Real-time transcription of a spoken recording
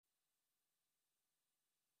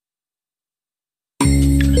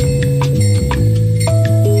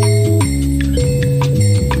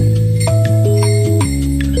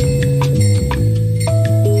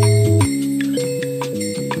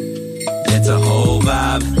whole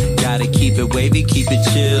vibe. Gotta keep it wavy, keep it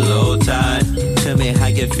chill, hold tight. Tell me how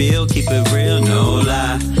you feel, keep it real, no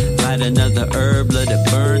lie. Light another herb, let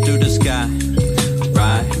it burn through the sky.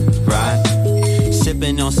 Right.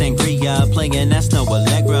 Sipping on sangria, playing that's no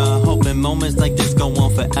Allegra. Hoping moments like this go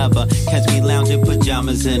on forever. Catch me lounging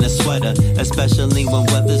pajamas in a sweater, especially when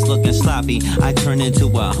weather's looking sloppy. I turn into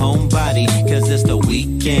a homebody, cause it's the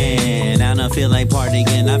weekend. I don't feel like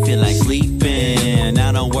partying, I feel like sleeping.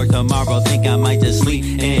 I don't work tomorrow, think I might just sleep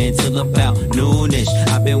until about noonish.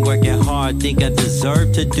 I've been working hard, think I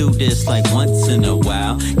deserve to do this like once in a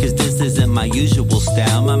while. Cause this isn't my usual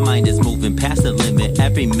style. My mind is moving past the limit,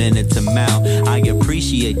 every minute's a mile. I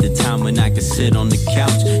appreciate the time when I can sit on the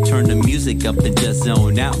couch, turn the music up and just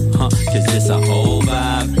zone out, cause it's a whole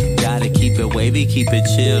vibe. Gotta keep it wavy, keep it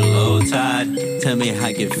chill, low tide. Tell me how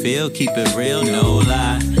you feel, keep it real, no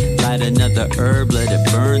lie. Light another herb, let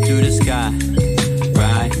it burn through the sky.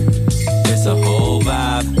 Right, it's a whole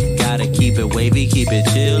vibe. Gotta keep it wavy, keep it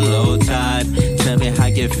chill, low tide. Tell me how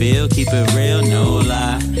you feel, keep it real, no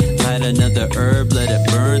lie. Light another herb, let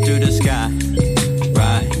it burn through the sky.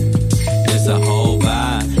 Right, it's a whole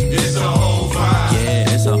vibe. It's a whole vibe.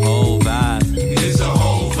 Yeah, it's a whole vibe. It's a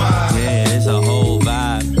whole vibe. Yeah, it's a whole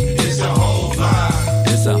vibe. It's a whole vibe.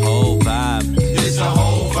 It's a whole vibe. It's a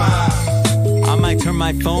whole vibe. I might turn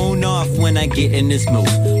my phone off when I get in this mood.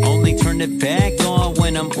 Only turn it back on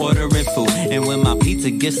when I'm ordering food. And when my pizza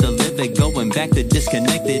gets delivered, going back to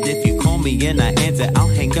disconnected. If you call me and I answer, I'll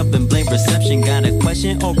hang up and blame reception. Got a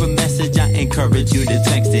question or a message, I encourage you to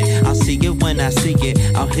text it. I'll see it when I see it,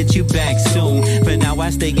 I'll hit you back soon. But now I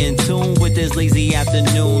stay in tune with this lazy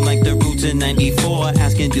afternoon, like the Roots in 94,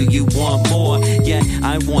 asking do you want more? Yeah,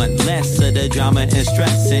 I want less of the drama and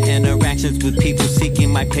stress and interactions with people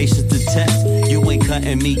seeking my patience to test. You ain't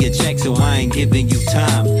cutting me a check, so I ain't giving you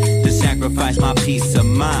time to sacrifice my peace of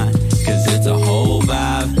mind. Cause it's a whole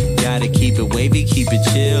vibe. Gotta keep it wavy, keep it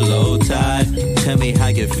chill, low tide. Tell me how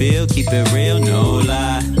you feel, keep it real, no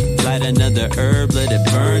lie. Light another herb, let it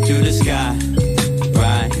burn through the sky.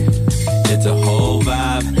 Right, it's a whole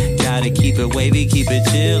vibe. Gotta keep it wavy, keep it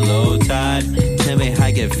chill, low tide. Tell me how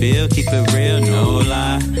you feel, keep it real, no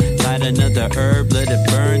lie. Light another herb, let it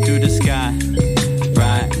burn through the sky.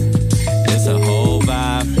 Right, it's a whole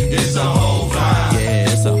vibe. It's a whole vibe. Yeah,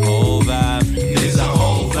 it's a whole vibe. It's a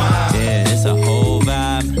whole vibe. Yeah, it's a whole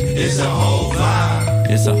vibe. It's a whole vibe.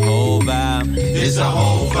 It's a whole vibe. It's a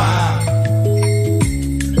whole vibe.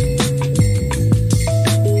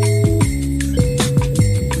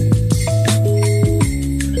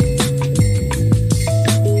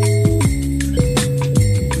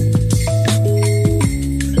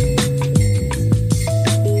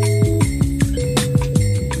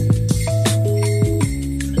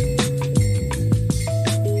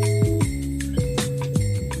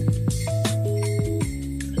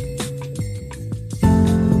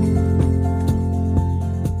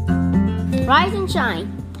 Rise and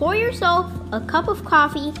shine. Pour yourself a cup of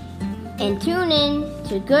coffee and tune in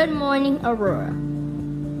to Good Morning Aurora.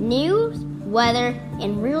 News, weather,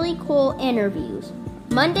 and really cool interviews.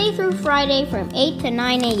 Monday through Friday from 8 to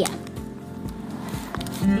 9 a.m.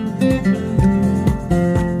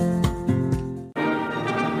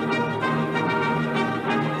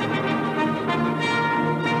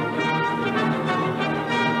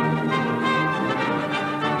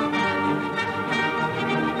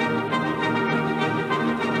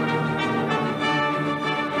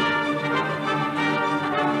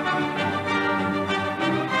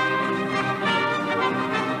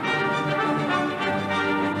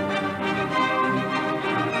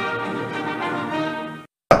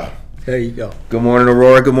 There you go. Good morning,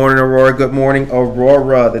 Aurora. Good morning, Aurora. Good morning,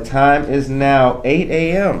 Aurora. The time is now 8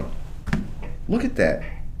 a.m. Look at that.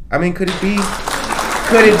 I mean, could it be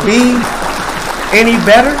any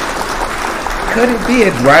better? Could it be?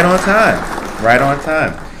 It's right on time. Right on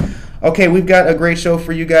time. Okay, we've got a great show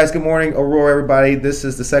for you guys. Good morning, Aurora, everybody. This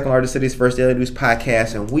is the second largest city's first daily news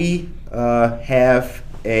podcast, and we have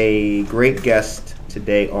a great guest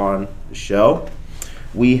today on the show.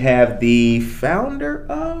 We have the founder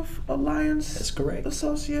of Alliance That's correct.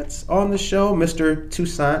 Associates on the show, Mr.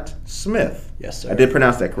 Toussaint Smith. Yes, sir. I did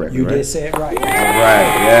pronounce that correctly, You right? did say it right. All right,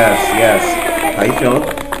 yes. How you feeling?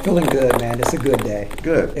 Feeling good, man. It's a good day.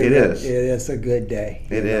 Good. It is. It is a good day.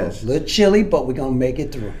 It is. A little chilly, but we're going to make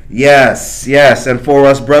it through. Yes. And for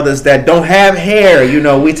us brothers that don't have hair,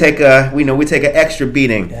 we take an extra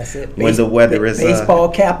beating. That's it. When the weather is baseball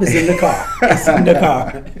cap is in the car. It's in the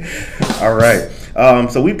car. All right.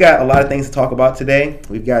 So we've got a lot of things to talk about today.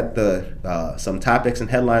 We've got some topics and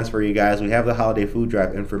headlines for you guys. We have the holiday food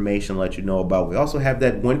drive information to let you know about. We also have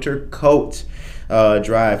that winter coat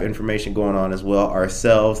Drive information going on as well.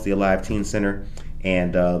 Ourselves, the Alive Teen Center,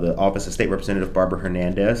 and the Office of State Representative Barbara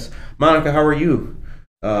Hernandez. Monica, how are you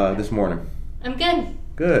this morning? I'm good.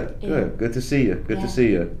 Good to see you. Good to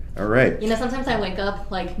see you. All right. You know, sometimes I wake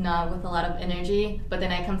up like not with a lot of energy, but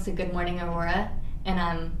then I come to Good Morning Aurora, and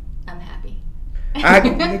I'm happy. I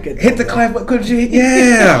hit the clap. Could you?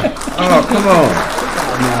 Yeah. Oh, come on.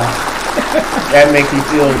 That makes me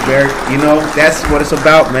feel very. That's what it's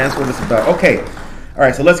about, man. That's what it's about. Okay. All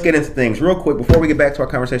right. So let's get into things real quick before we get back to our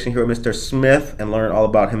conversation here with Mr. Smith and learn all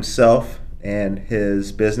about himself and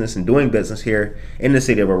his business and doing business here in the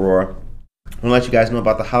city of Aurora. I want to let you guys know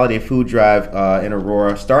about the holiday food drive in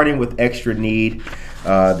Aurora, starting with Extra Need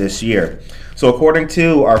this year. So according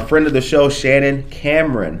to our friend of the show, Shannon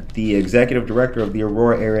Cameron, the executive director of the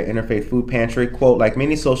Aurora Area Interfaith Food Pantry, quote, like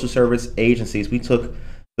many social service agencies, we took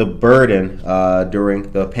the burden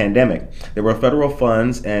during the pandemic. There were federal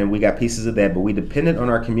funds and we got pieces of that, but we depended on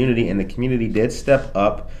our community and the community did step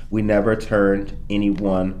up. We never turned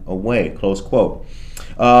anyone away, close quote.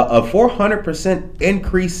 A 400%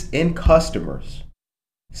 increase in customers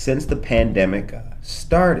since the pandemic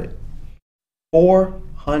started.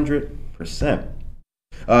 400%.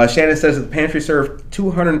 Shannon says that the pantry served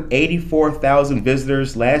 284,000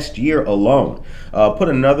 visitors last year alone. Put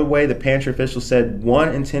another way, the pantry official said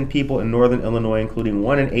 1 in 10 people in northern Illinois, including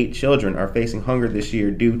 1 in 8 children, are facing hunger this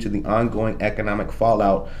year due to the ongoing economic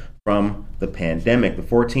fallout from the pandemic. The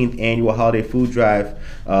 14th annual holiday food drive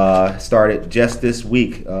started just this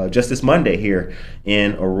week, just this Monday here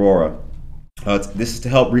in Aurora. This is to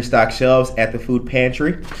help restock shelves at the food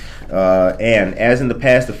pantry. And as in the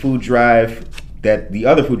past, the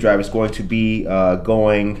other food drive is going to be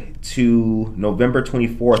going to November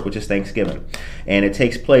 24th, which is Thanksgiving. And it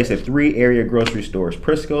takes place at 3 area grocery stores: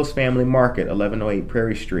 Prisco's Family Market, 1108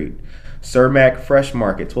 Prairie Street; Cermak Fresh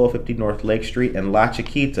Market, 1250 North Lake Street; and La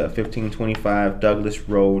Chiquita, 1525 Douglas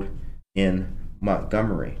Road in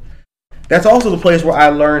Montgomery. That's also the place where I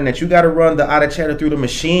learned that you got to run the out of cheddar through the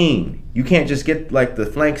machine. You can't just get like the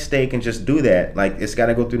flank steak and just do that. Like, it's got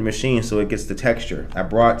to go through the machine so it gets the texture. I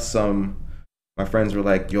brought some. My friends were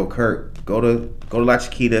like, "Yo, Kurt, go to La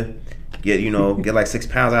Chiquita, get like 6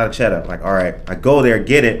 pounds out of cheddar." I'm like, all right, I go there,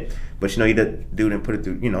 get it, but you dude and put it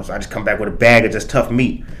through. So I just come back with a bag of just tough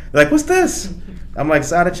meat. They're like, "What's this?" I'm like,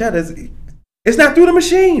 "It's out of cheddar. It's not through the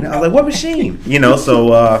machine." I was like, "What machine?"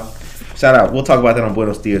 So shout out. We'll talk about that on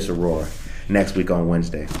Buenos Dias Aurora next week on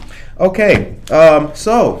Wednesday. Okay,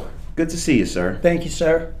 so good to see you, sir. Thank you,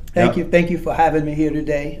 sir. Thank you for having me here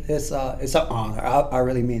today. It's an honor. I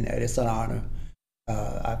really mean that. It's an honor.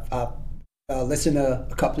 I've listened to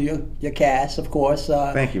a couple of your casts, of course.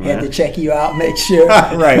 Thank you, man. Had to check you out, make sure.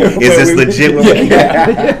 Right. Is this legit?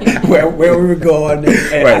 Where we were going.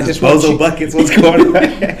 And right. Disposal buckets. What's going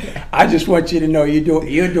on? I just want you to know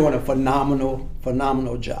you're doing a phenomenal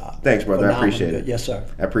job. Thanks, brother. I appreciate it. Yes, sir.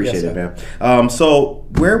 I appreciate it, man. So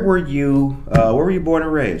where were you born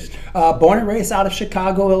and raised? Born and raised out of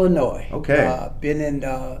Chicago, Illinois. Okay. Been in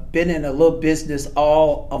a little business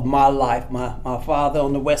all of my life. My father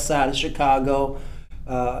on the west side of Chicago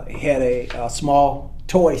had a small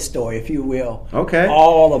toy store, if you will. Okay.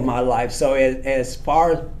 All of my life. So as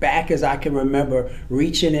far back as I can remember,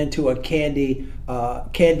 reaching into a candy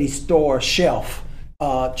store shelf,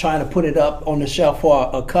 trying to put it up on the shelf for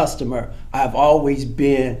a customer, I've always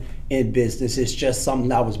been in business. It's just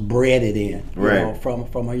something I was bred in,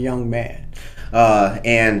 from a young man.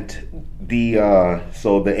 And the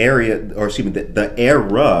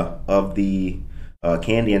era of the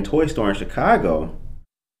candy and toy store in Chicago.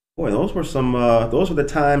 Boy, those were the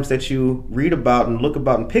times that you read about and look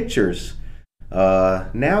about in pictures.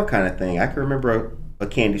 Now kind of thing. I can remember a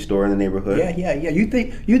candy store in the neighborhood. Yeah. You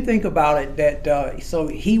think about it that so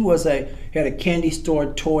he had a candy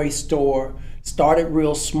store, toy store. Started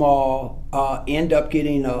real small. End up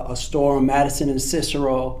getting a store on Madison and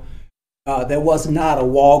Cicero. There was not a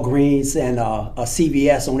Walgreens and a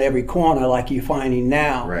CVS on every corner like you're finding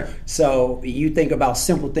now. Right. So you think about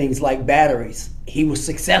simple things like batteries. He was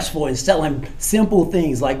successful in selling simple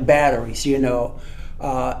things like batteries,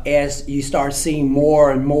 as you start seeing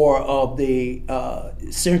more and more of the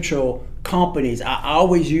central companies. I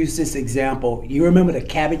always use this example. You remember the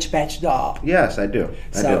Cabbage Patch doll? Yes, I do.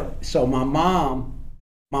 So my mom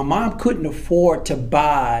couldn't afford to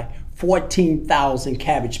buy 14,000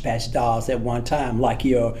 Cabbage Patch dolls at one time, like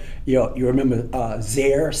you remember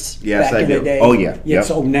Zehrs back in the day? Oh yeah. Yep.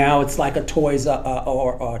 So now it's like a Toys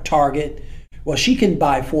or Target. Well, she can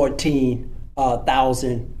buy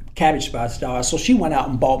 14,000 Cabbage Patch dolls, so she went out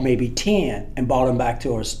and bought maybe 10 and bought them back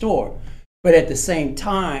to her store. But at the same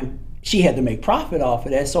time, she had to make profit off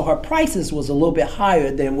of that. So her prices was a little bit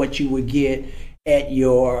higher than what you would get at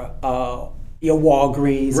your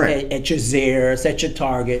Walgreens, Right. at your Zehrs, at your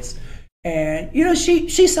Targets. And, you know, she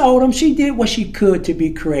sold them. She did what she could to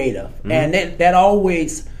be creative. And that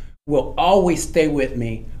always will always stay with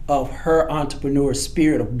me, of her entrepreneur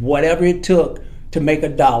spirit, of whatever it took to make a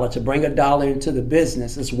dollar, to bring a dollar into the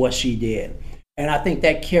business, is what she did. And I think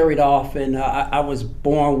that carried off. And I was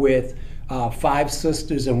born with 5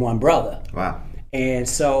 sisters and 1 brother. Wow. And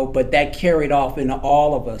so, but that carried off into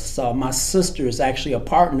all of us. My sister is actually a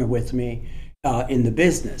partner with me in the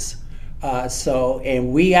business.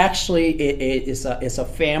 And we actually, it's a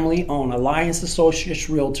family-owned, Alliance Associates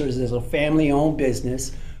Realtors is a family-owned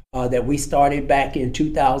business that we started back in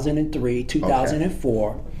 2003,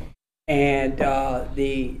 2004. And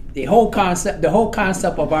the whole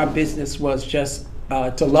concept of our business was just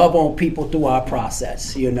to love on people through our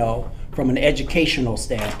process, you know, from an educational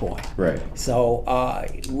standpoint. Right. So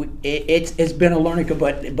it's been a learning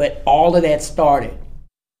curve, but all of that started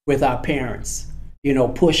with our parents, you know,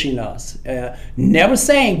 pushing us, never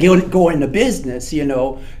saying go into business, you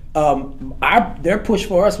know. Their push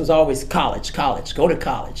for us was always college, go to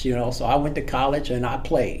college, you know. So I went to college and I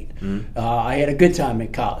played. I had a good time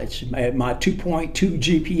in college. My 2.2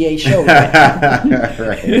 GPA showed that.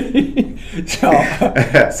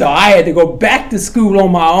 So I had to go back to school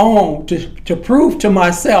on my own to prove to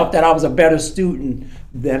myself that I was a better student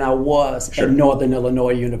than I was at Northern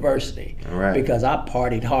Illinois University. Right. Because I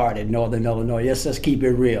partied hard at Northern Illinois. Let's just keep it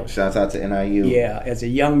real. Shouts out to NIU. Yeah, as a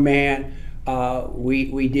young man,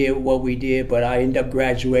 we did what we did, but I ended up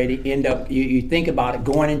graduating. You think about it,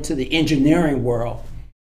 going into the engineering world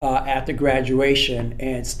after graduation,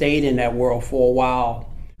 and stayed in that world for a while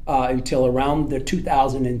until around the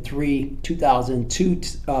 2003, 2002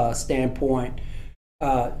 standpoint.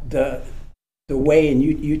 The way, and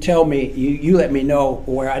you tell me, you let me know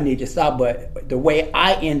where I need to stop, but the way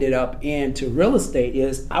I ended up into real estate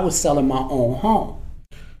is I was selling my own home.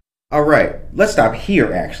 All right, let's stop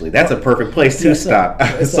here, actually. That's a perfect place to Yes, sir. stop.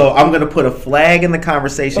 Yes, So sir. I'm going to put a flag in the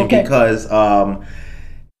conversation Okay. because I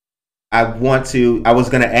was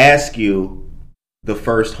going to ask you the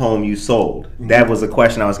first home you sold. That was a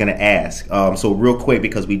question I was going to ask. So real quick,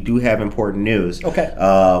 because we do have important news. Okay.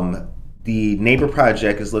 The Neighbor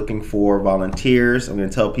Project is looking for volunteers. I'm going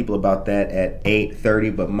to tell people about that at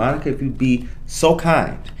 8:30. But Monica, if you'd be so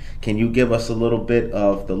kind, can you give us a little bit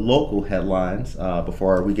of the local headlines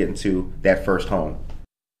before we get into that first home?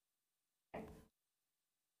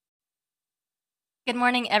 Good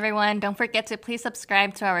morning, everyone. Don't forget to please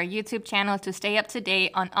subscribe to our YouTube channel to stay up to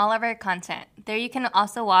date on all of our content. There you can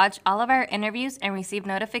also watch all of our interviews and receive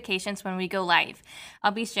notifications when we go live.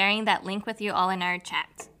 I'll be sharing that link with you all in our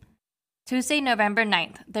chat. Tuesday, November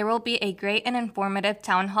 9th, there will be a great and informative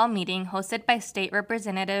town hall meeting hosted by State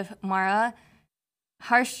Representative Mara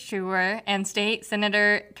Harshchuer and State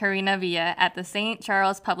Senator Karina Villa at the St.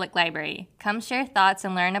 Charles Public Library. Come share thoughts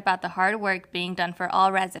and learn about the hard work being done for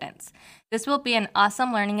all residents. This will be an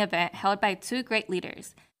awesome learning event held by 2 great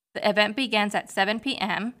leaders. The event begins at 7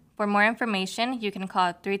 p.m. For more information, you can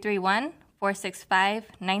call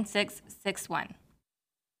 331-465-9661.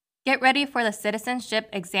 Get ready for the Citizenship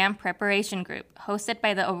Exam Preparation Group, hosted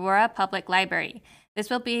by the Aurora Public Library.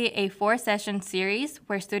 This will be a 4-session series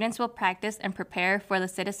where students will practice and prepare for the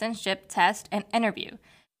citizenship test and interview.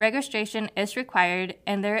 Registration is required,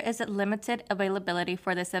 and there is a limited availability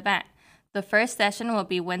for this event. The first session will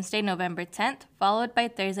be Wednesday, November 10th, followed by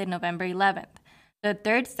Thursday, November 11th. The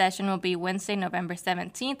third session will be Wednesday, November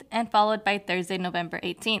 17th, and followed by Thursday, November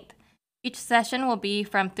 18th. Each session will be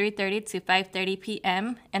from 3:30 to 5:30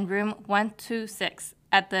 p.m. in room 126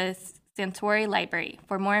 at the Santori Library.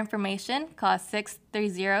 For more information, call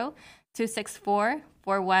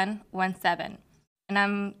 630-264-4117. And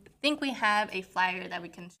I think we have a flyer that we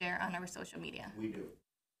can share on our social media. We do.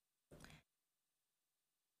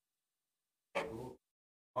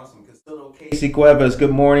 Awesome. Casey Cuevas,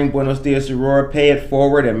 good morning. Buenos dias, Aurora. Pay it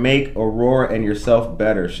forward and make Aurora and yourself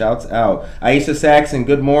better. Shouts out. Aisha Saxon,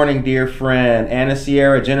 good morning, dear friend. Anna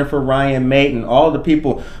Sierra, Jennifer Ryan Mayton, all the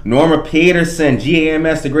people. Norma Peterson,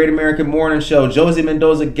 GAMS, The Great American Morning Show. Josie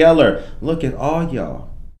Mendoza Geller. Look at all y'all.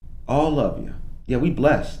 All of you. Yeah, we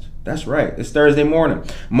blessed. That's right. It's Thursday morning.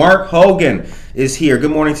 Mark Hogan is here.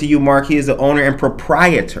 Good morning to you, Mark. He is the owner and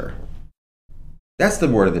proprietor. That's the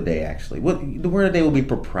word of the day, actually. The word of the day will be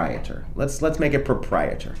proprietor. Let's make it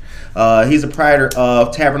proprietor. He's a proprietor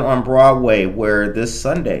of Tavern on Broadway, where this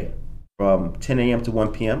Sunday from 10 a.m. to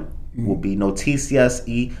 1 p.m., will be Noticias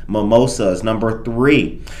y Mimosas. Number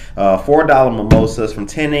 3, $4 mimosas from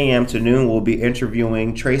 10 a.m. to noon. We'll be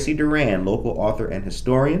interviewing Tracy Duran, local author and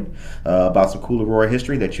historian, about some cool Aurora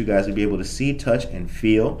history that you guys will be able to see, touch, and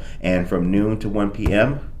feel. And from noon to 1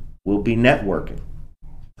 p.m., we'll be networking.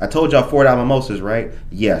 I told y'all $4 mimosas, right?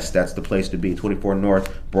 Yes, that's the place to be, 24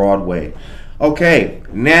 North Broadway. Okay,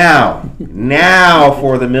 now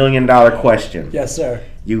for the $1 million question. Yes, sir.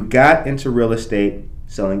 You got into real estate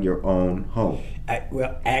selling your own home. I was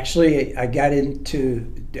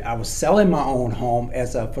selling my own home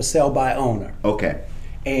as a for sale by owner. Okay.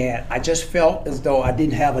 And I just felt as though I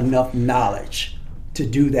didn't have enough knowledge to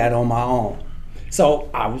do that on my own. So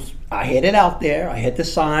I had it out there. I had the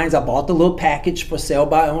signs. I bought the little package for sale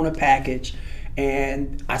by owner package,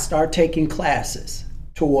 and I started taking classes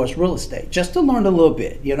towards real estate just to learn a little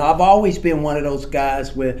bit. You know, I've always been one of those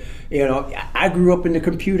guys where, you know, I grew up in the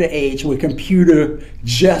computer age where computer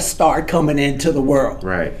just started coming into the world.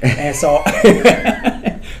 Right. And so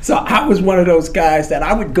so I was one of those guys that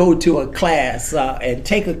I would go to a class and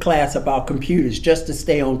take a class about computers just to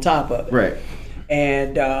stay on top of it. Right.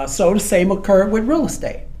 And so the same occurred with real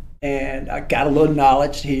estate. And I got a little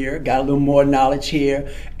knowledge here, got a little more knowledge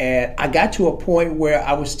here. And I got to a point where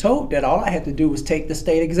I was told that all I had to do was take the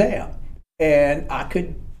state exam and I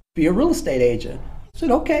could be a real estate agent. I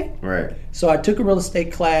said, okay. Right. So I took a real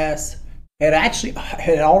estate class and actually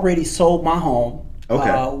had already sold my home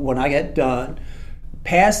when I got done,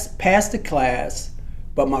 passed the class.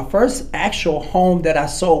 But my first actual home that I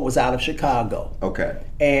sold was out of Chicago. Okay.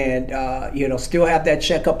 And, still have that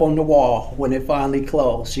check up on the wall when it finally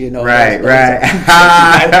closed, you know. Right. You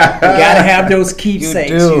got to have those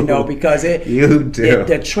keepsakes, because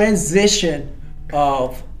the transition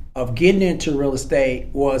of getting into real estate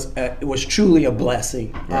was truly a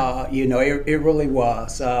blessing. Right. It really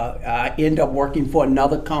was. I ended up working for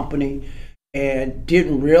another company and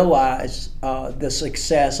didn't realize the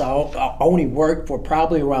success. I only worked for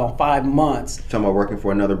probably around 5 months. Talking about working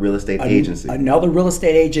for another real estate agency. Another real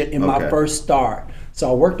estate agent in my first start.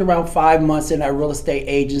 So I worked around 5 months in that real estate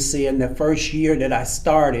agency in the first year that I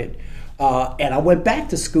started. And I went back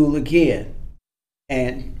to school again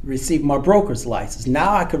and received my broker's license.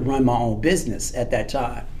 Now I could run my own business at that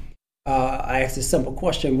time. I asked a simple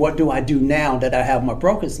question: what do I do now that I have my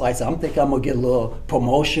broker's license? I'm thinking I'm gonna get a little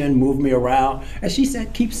promotion, move me around. And she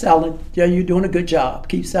said, keep selling. Yeah, you're doing a good job.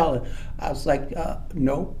 Keep selling. I was like,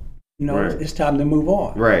 no, right. It's time to move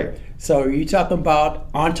on. Right. So you talking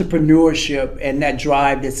about entrepreneurship and that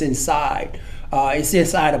drive that's inside. It's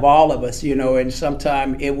inside of all of us, and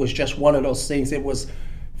sometimes it was just one of those things. It was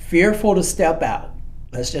fearful to step out.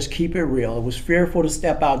 Let's just keep it real. It was fearful to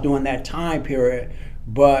step out during that time period.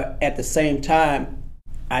 But at the same time,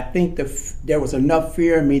 I think there was enough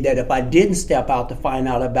fear in me that if I didn't step out to find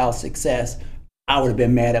out about success, I would have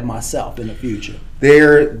been mad at myself in the future.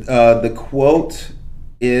 The quote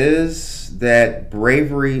is that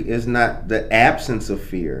bravery is not the absence of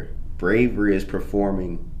fear. Bravery is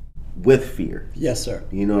performing with fear. Yes, sir.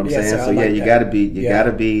 You know what I'm saying? Sir, so you gotta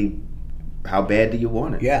be. How bad do you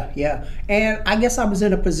want it? Yeah. And I guess I was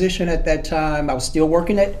in a position at that time. I was still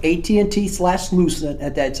working at AT&T/Lucent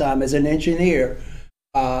at that time as an engineer.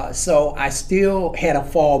 So I still had a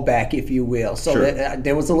fallback, if you will. So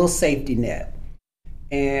there was a little safety net.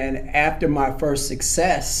 And after my first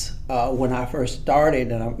success, when I first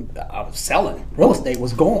started and I was selling, real estate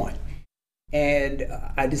was going. And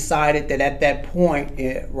I decided that at that point,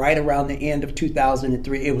 right around the end of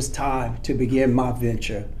 2003, it was time to begin my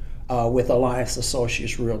venture with Alliance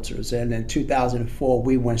Associates Realtors. And in 2004,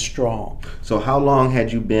 we went strong. So how long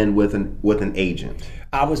had you been with an agent?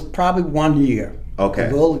 I was probably 1 year. Okay.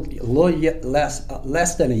 A little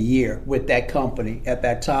less than a year with that company at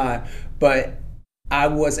that time. But I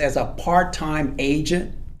was, as a part-time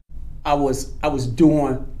agent, I was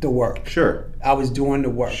doing the work. Sure. I was doing the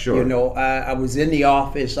work. Sure. I was in the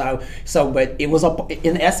office. But it was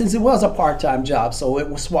in essence, it was a part-time job. So it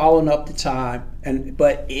was swallowing up the time,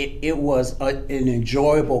 but it was an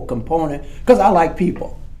enjoyable component because I like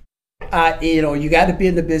people. You got to be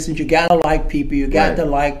in the business. You got to like people. You got to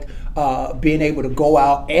like being able to go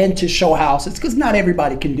out and to show houses because not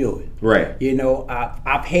everybody can do it. Right.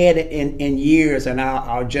 I've had it in years, and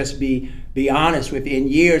I'll just be honest with you. In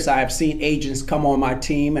years, I've seen agents come on my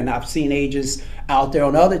team, and I've seen agents out there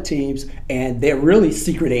on other teams, and they're really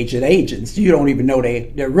secret agents. You don't even know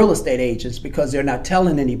they're real estate agents because they're not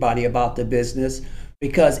telling anybody about the business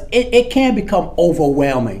because it can become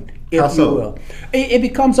overwhelming. How so? It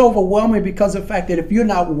becomes overwhelming because of the fact that if you're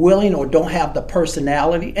not willing or don't have the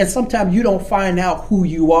personality, and sometimes you don't find out who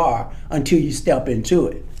you are until you step into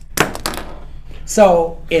it.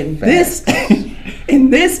 So in this in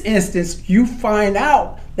this instance, you find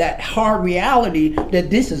out that hard reality that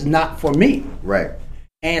this is not for me. Right.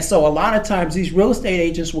 And so a lot of times these real estate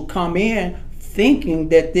agents will come in thinking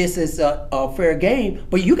that this is a fair game,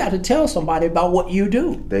 but you got to tell somebody about what you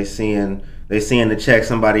do. They seeing the check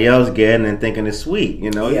somebody else getting and thinking it's sweet,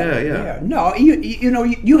 you know. Yeah. No,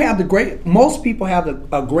 you have the great. Most people have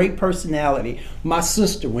a great personality. My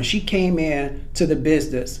sister, when she came in to the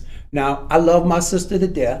business, now I love my sister to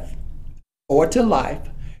death or to life.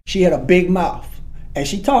 She had a big mouth and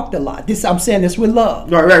she talked a lot. I'm saying this with love.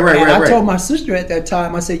 Right. And I told my sister at that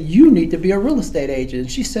time, I said, you need to be a real estate agent.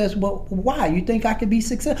 And she says, well, why? You think I could be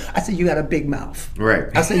successful? I said, you got a big mouth. Right.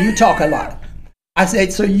 I said, you talk a lot. I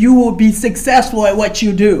said, so you will be successful at what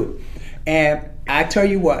you do. And I tell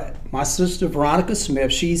you what, my sister Veronica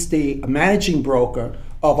Smith, she's the managing broker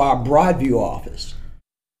of our Broadview office.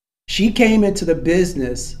 She came into the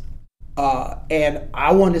business, and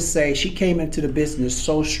I want to say she came into the business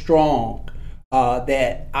so strong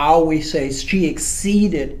that I always say she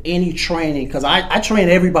exceeded any training, because I train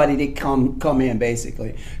everybody that come in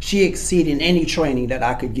basically. She exceeded any training that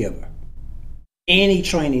I could give her. Any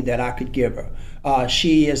training that I could give her.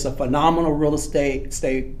 She is a phenomenal real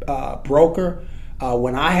estate broker.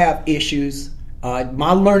 When I have issues,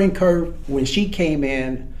 my learning curve, when she came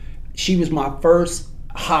in, she was my first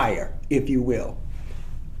hire, if you will.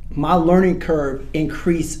 My learning curve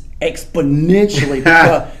increased exponentially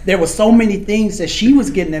because there were so many things that she was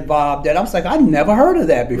getting involved that I was like, I never heard of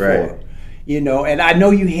that before. Right. You know, and I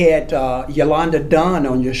know you had Yolanda Dunn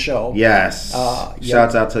on your show. Yes.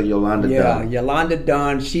 Shouts out to Yolanda Dunn. Yeah, Yolanda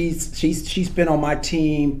Dunn. She's been on my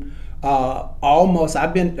team almost.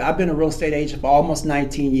 I've been a real estate agent for almost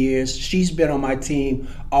 19 years. She's been on my team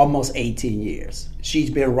almost 18 years. She's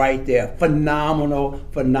been right there. Phenomenal.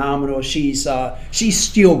 She's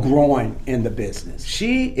still growing in the business.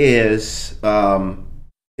 She is.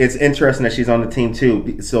 It's interesting that she's on the team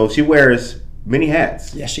too. So she wears many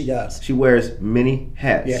hats. Yes, she does. She wears many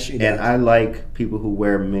hats. Yes, she does. And I like people who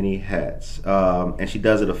wear many hats. And she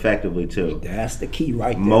does it effectively too. That's the key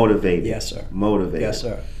right there. Motivated. Yes, sir. Motivated. Yes,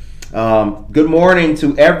 sir. Good morning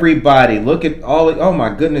to everybody. Look at oh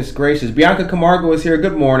my goodness gracious. Bianca Camargo is here.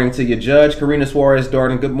 Good morning to you, Judge. Karina Suarez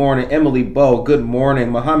Darden. Good morning. Emily Bowe. Good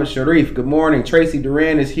morning. Muhammad Sharif. Good morning. Tracy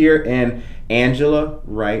Duran is here. And Angela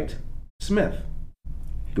Wright Smith.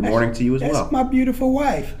 Good morning to you as well. That's my beautiful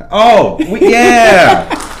wife. Oh, yeah.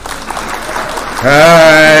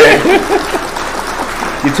 Hi.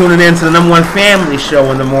 You're tuning in to the #1 family show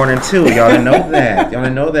in the morning, too. Y'all didn't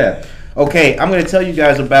know that. Okay, I'm going to tell you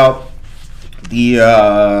guys about the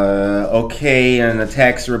and the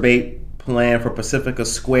tax rebate plan for Pacifica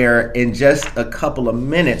Square in just a couple of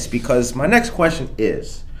minutes, because my next question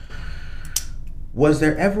is, was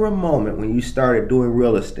there ever a moment when you started doing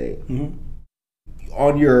real estate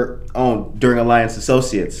on your own during Alliance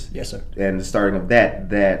Associates? Yes, sir. And the starting of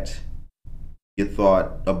that you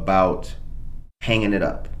thought about hanging it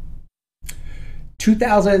up?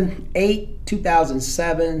 2008,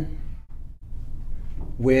 2007,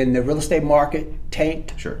 when the real estate market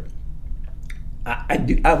tanked. Sure. I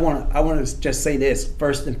want to just say this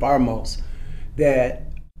first and foremost, that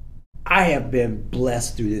I have been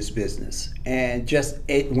blessed through this business, and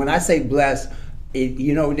when I say blessed,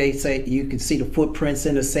 they say you can see the footprints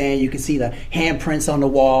in the sand, you can see the handprints on the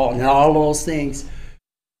wall, and all those things.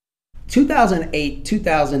 2008,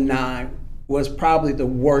 2009 was probably the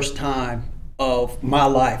worst time of my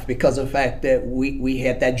life because of the fact that we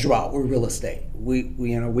had that drought with real estate. We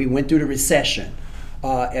went through the recession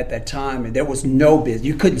at that time, and there was no business.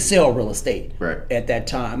 You couldn't sell real estate at that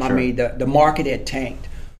time. Sure. I mean, the market had tanked.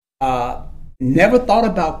 Never thought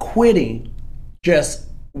about quitting, just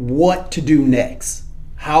what to do next.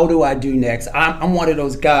 How do I do next? I'm one of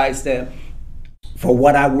those guys that, for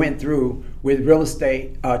what I went through with real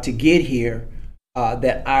estate to get here,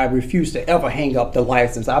 that I refuse to ever hang up the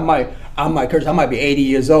license. I might be 80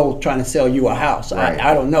 years old trying to sell you a house. Right.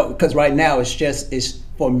 I don't know, because right now it's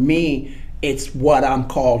for me, it's what I'm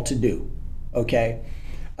called to do. Okay,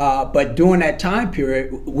 but during that time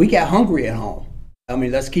period, we got hungry at home. I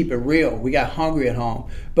mean, let's keep it real. We got hungry at home,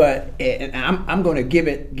 and I'm going to give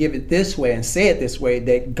it this way and say it this way,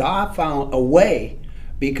 that God found a way,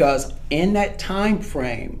 because in that time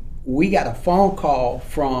frame, we got a phone call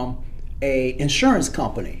from a insurance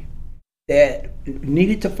company that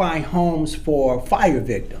needed to find homes for fire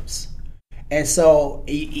victims. And so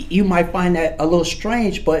you might find that a little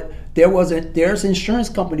strange, but there's insurance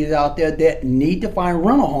companies out there that need to find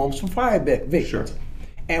rental homes for fire victims. Sure.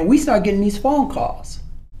 And we start getting these phone calls,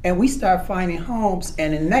 and we start finding homes.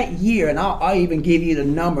 And in that year, and I'll even give you the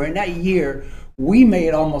number, in that year, we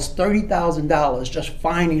made almost $30,000 just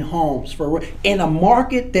finding homes in a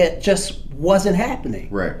market that just wasn't happening.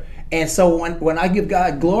 Right. And so when I give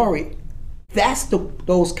God glory, that's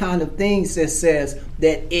those kind of things that says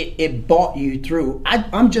that it brought you through.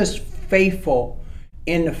 I'm just faithful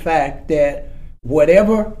in the fact that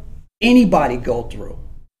whatever anybody go through,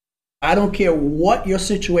 I don't care what your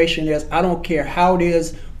situation is, I don't care how it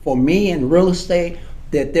is for me in real estate,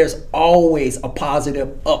 that there's always a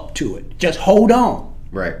positive up to it. Just hold on.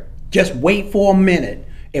 Right. Just wait for a minute.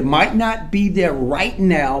 It might not be there right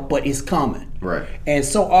now, but it's coming. Right. And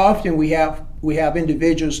so often we have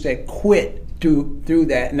individuals that quit through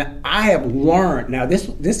that. And I have learned, now this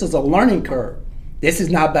is a learning curve. This is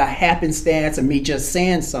not by happenstance and me just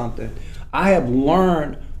saying something. I have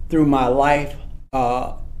learned through my life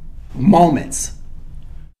moments,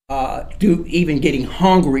 through even getting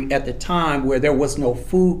hungry at the time where there was no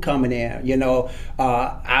food coming in. You know,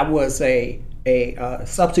 I was a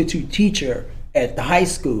substitute teacher at the high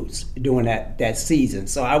schools during that season.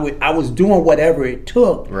 So I was doing whatever it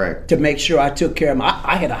took to make sure I took care of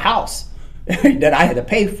I had a house that I had to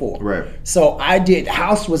pay for. Right. So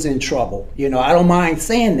house was in trouble. You know, I don't mind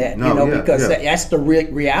saying that, because that's the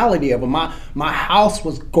reality of it. My house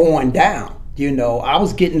was going down. You know, I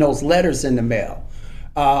was getting those letters in the mail.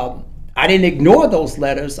 I didn't ignore those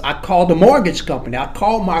letters. I called the mortgage company. I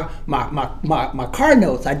called my car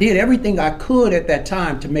notes. I did everything I could at that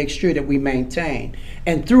time to make sure that we maintained.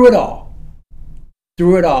 And through it all,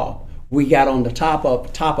 we got on the top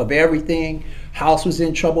of everything. House was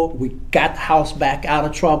in trouble. We got the house back out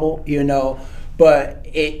of trouble, you know. But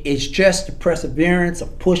it's just the perseverance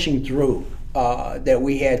of pushing through that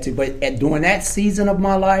we had to. But during that season of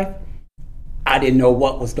my life, I didn't know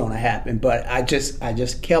what was going to happen, but I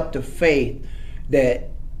just kept the faith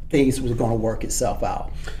that things was going to work itself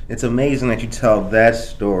out. It's amazing that you tell that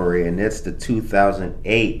story, and it's the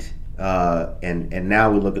 2008, and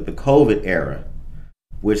now we look at the COVID era,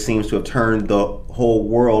 which seems to have turned the whole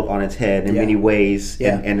world on its head in many ways,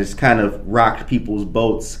 and it's kind of rocked people's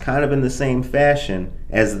boats kind of in the same fashion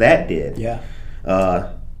as that did. Yeah.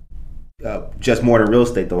 Just more than real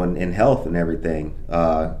estate, though, in health and everything.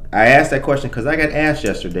 I asked that question because I got asked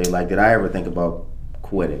yesterday, like, did I ever think about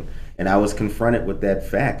quitting? And I was confronted with that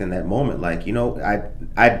fact in that moment. Like, you know,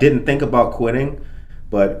 I didn't think about quitting,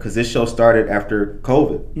 but because this show started after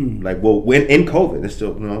COVID. Like, well, when in COVID, it's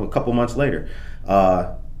still, a couple months later.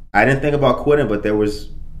 I didn't think about quitting, but there was,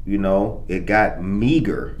 it got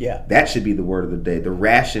meager. Yeah. That should be the word of the day. The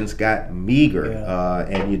rations got meager. Yeah.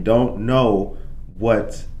 And you don't know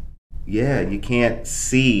what... Yeah, you can't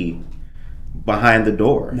see behind the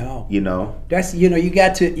door. No, that's you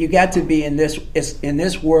got to be in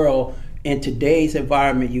this world, in today's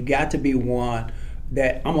environment. You got to be one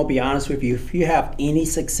that, I'm gonna be honest with you. If you have any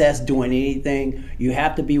success doing anything, you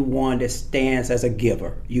have to be one that stands as a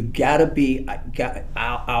giver. You gotta be.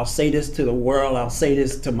 I'll say this to the world. I'll say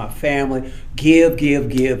this to my family. Give.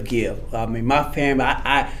 I mean, my family.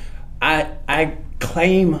 I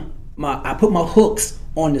claim I put my hooks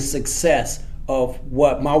on the success of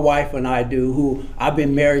what my wife and I do, who I've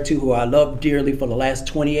been married to, who I love dearly for the last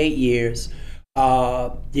 28 years.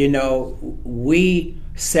 We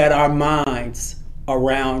set our minds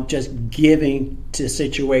around just giving to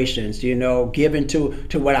situations, giving to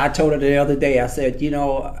what I told her the other day. I said,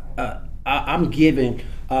 I'm giving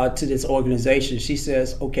to this organization. She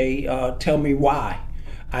says, okay, tell me why.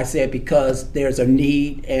 I said, because there's a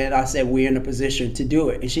need, and I said, we're in a position to do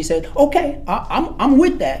it. And she said, okay, I'm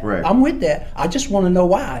with that. Right. I'm with that. I just want to know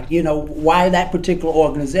why, why that particular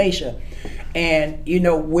organization. And,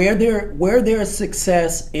 where there's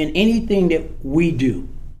success in anything that we do,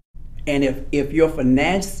 and if your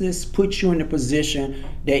finances put you in a position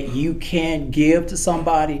that you can give to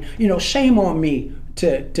somebody, shame on me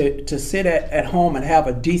to sit at home and have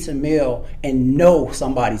a decent meal and know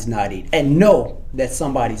somebody's not eating, and know that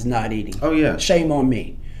somebody's not eating. Oh yeah. Shame on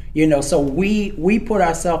me. So we put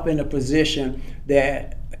ourselves in a position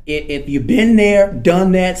that if you've been there,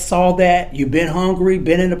 done that, saw that, you've been hungry,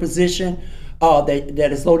 been in a position that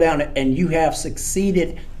is low down, and you have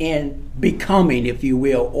succeeded in becoming, if you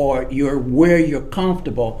will, or you're where you're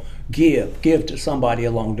comfortable, give to somebody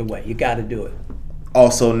along the way. You got to do it.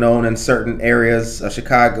 Also known in certain areas of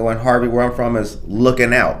Chicago and Harvey, where I'm from, is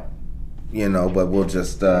looking out. But we'll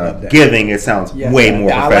just giving. It sounds way more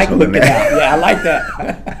professional than that. Yeah, I like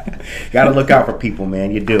that. Got to look out for people,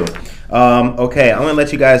 man. You do. Okay, I'm gonna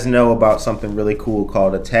let you guys know about something really cool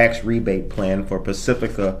called a tax rebate plan for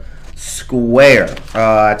Pacifica Square.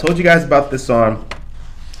 I told you guys about this on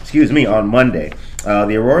Monday.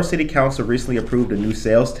 The Aurora City Council recently approved a new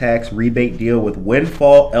sales tax rebate deal with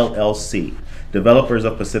Windfall LLC. developers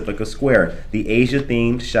of Pacifica Square, the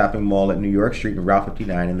Asia-themed shopping mall at New York Street and Route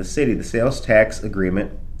 59 in the city. The sales tax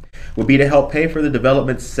agreement will be to help pay for the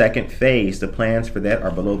development's second phase. The plans for that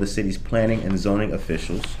are below the city's planning and zoning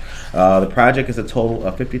officials. The project is a total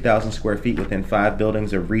of 50,000 square feet within 5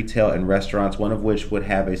 buildings of retail and restaurants, one of which would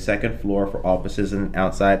have a second floor for offices and an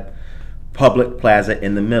outside public plaza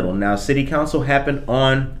in the middle. Now, City Council happened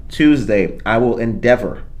on Tuesday. I will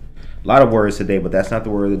endeavor, a lot of words today, but that's not the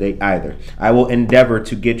word of the day either. I will endeavor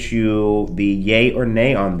to get you the yay or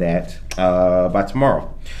nay on that by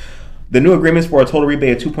tomorrow. The new agreements for a total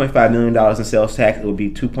rebate of $2.5 million in sales tax. It will be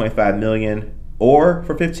 $2.5 million or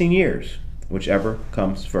for 15 years, whichever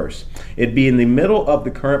comes first. It'd be in the middle of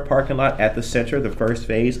the current parking lot at the center, the first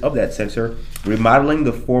phase of that center. Remodeling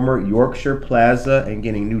the former Yorkshire Plaza and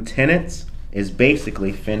getting new tenants is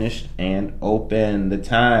basically finished and open. The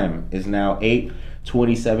time is now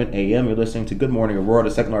 8:27 a.m. You're listening to Good Morning Aurora,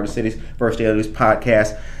 the second largest city's first daily news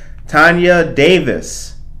podcast. Tanya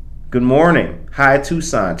Davis, good morning. Hi,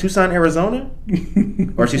 Tucson. Tucson, Arizona?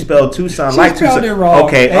 Or she spelled Tucson like Tucson. Spelled it wrong.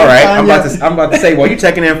 Okay, Hey, all right. Tanya. I'm about to say, well, you're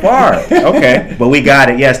checking in far. Okay, but we got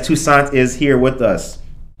it. Yes, Tucson is here with us.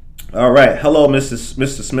 All right. Hello, Mr.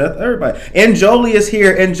 Smith. Everybody. And Jolie is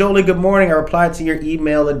here. And Jolie, good morning. I replied to your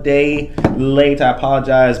email a day late. I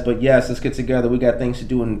apologize. But yes, let's get together. We got things to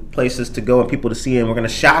do and places to go and people to see. And we're going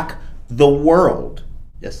to shock the world.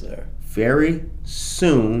 Yes, sir. Very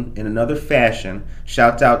soon in another fashion.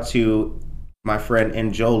 Shout out to my friend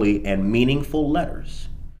and Jolie and Meaningful Letters.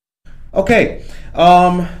 Okay.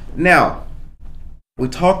 Now, we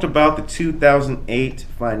talked about the 2008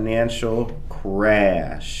 financial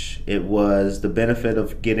crash. It was the benefit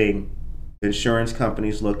of getting insurance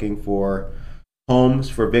companies looking for homes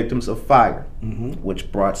for victims of fire,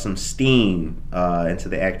 which brought some steam into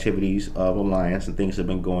the activities of Alliance, and things have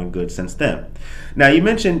been going good since then. Now, you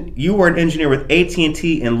mentioned you were an engineer with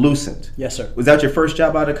AT&T and Lucent. Yes, sir. Was that your first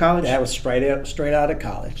job out of college? That was straight out of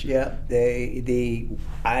college. Yeah,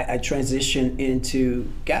 I transitioned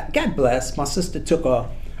into God bless. My sister took a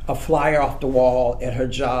flyer off the wall at her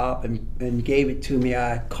job and gave it to me.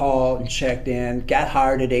 I called and checked in, got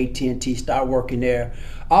hired at AT&T, started working there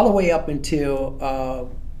all the way up until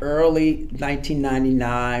early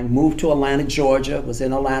 1999. Moved to Atlanta, Georgia. Was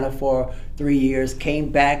in Atlanta for 3 years. Came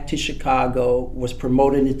back to Chicago. Was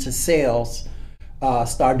promoted into sales.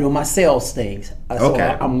 Started doing my sales things. So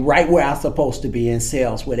Okay. I'm right where I'm supposed to be in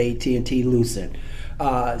sales with AT&T Lucent.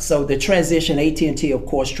 So the transition, AT&T, of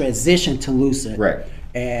course, transitioned to Lucent. Right.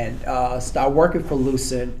 And start working for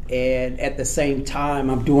Lucent. And at the same time,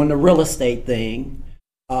 I'm doing the real estate thing.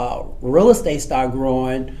 Real estate started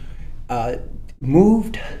growing.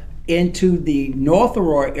 Moved into the North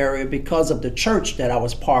Aurora area because of the church that I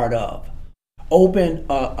was part of. Opened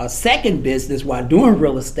a second business while doing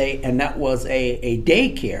real estate, and that was a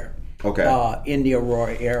daycare. Okay. In the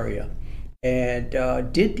Aurora area. And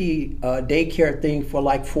did the daycare thing for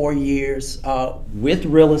like 4 years with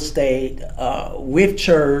real estate, with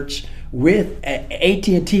church, with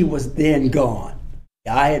AT&T was then gone.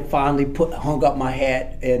 I had finally hung up my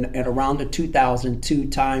hat in around the 2002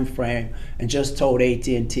 time frame and just told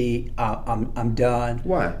AT&T I'm done.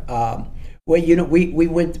 Why? Well, you know, we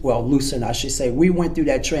went, well, Lucent, I should say, we went through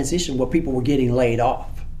that transition where people were getting laid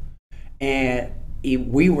off. And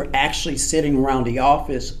we were actually sitting around the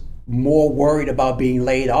office more worried about being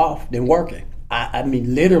laid off than working. I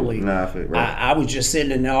mean, literally, Right. I was just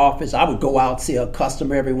sitting in the office. I would go out, see a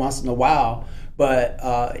customer every once in a while, but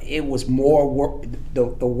it was more the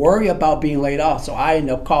worry about being laid off. So I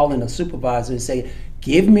ended up calling a supervisor and saying,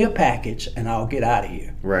 give me a package and I'll get out of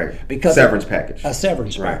here. Right. Because severance package. A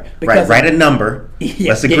severance, Right. Because Write a number. Yeah,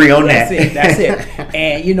 Let's agree on that's that. That's it.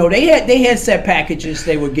 And you know, they had set packages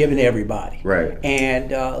they were giving everybody. Right.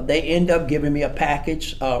 And they end up giving me a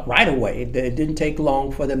package right away. It didn't take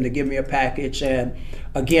long for them to give me a package. And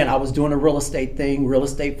again, I was doing a real estate thing. Real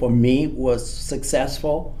estate for me was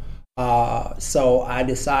successful. So I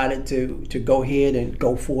decided to go ahead and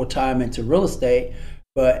go full time into real estate.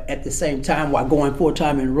 But at the same time, while going full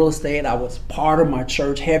time in real estate, I was part of my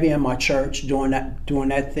church, heavy in my church, doing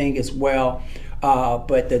that thing as well.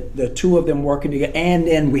 But the two of them working together, and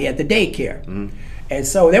then we had the daycare, and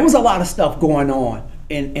so there was a lot of stuff going on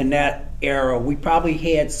in that era. We probably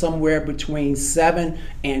had somewhere between 7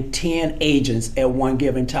 and 10 agents at one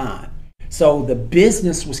given time. So the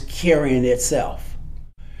business was carrying itself.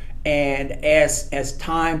 And as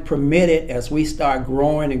time permitted, as we start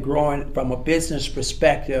growing and growing from a business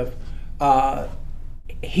perspective,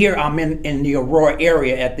 here I'm in the Aurora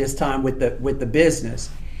area at this time with the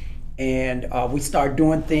business, and we start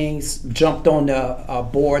doing things. Jumped on the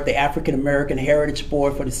board, the African American Heritage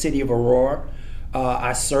Board for the city of Aurora.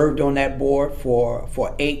 I served on that board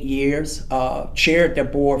for 8 years, chaired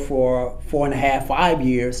that board for 4.5, 5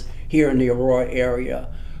 years here in the Aurora area.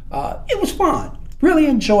 It was fun. Really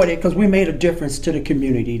enjoyed it because we made a difference to the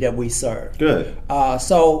community that we serve. Good.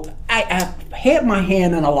 So I had my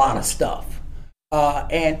hand in a lot of stuff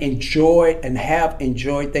and have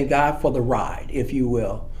enjoyed, thank God for the ride, if you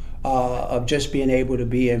will, of just being able to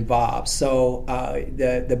be involved. So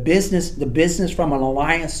the business from an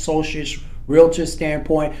Alliance Associates Realtor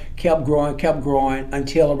standpoint kept growing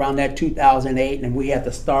until around that 2008, and we had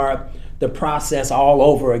to start the process all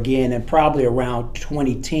over again, and probably around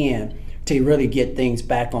 2010 to really get things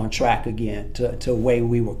back on track again to a way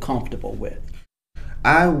we were comfortable with.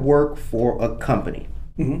 I work for a company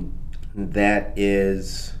that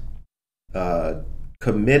is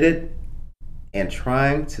committed and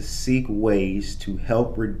trying to seek ways to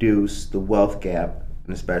help reduce the wealth gap,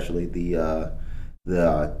 and especially the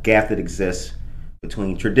gap that exists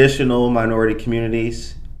between traditional minority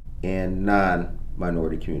communities and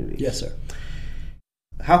non-minority communities. Yes, sir.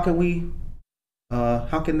 How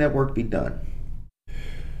can that work be done?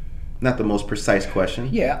 Not the most precise question.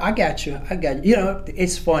 Yeah, I got you. You know,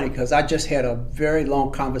 it's funny because I just had a very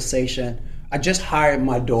long conversation. I just hired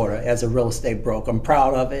my daughter as a real estate broker. I'm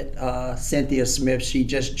proud of it. Cynthia Smith, she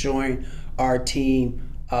just joined our team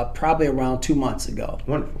probably around 2 months ago.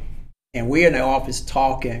 Wonderful. And we're in the office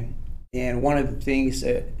talking, and one of the things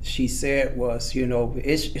that she said was, you know,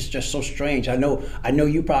 it's just so strange. I know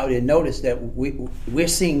you probably didn't notice that we're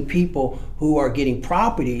seeing people who are getting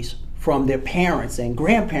properties from their parents and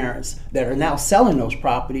grandparents that are now selling those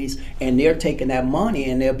properties, and they're taking that money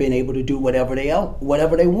and they're being able to do whatever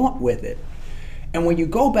they want with it. And when you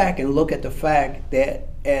go back and look at the fact that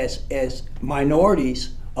as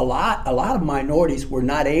minorities, a lot of minorities were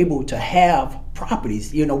not able to have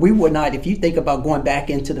properties. You know, we were not, if you think about going back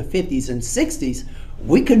into the 50s and 60s,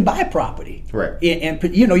 we couldn't buy property. Right. And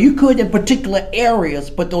you know, you could in particular areas,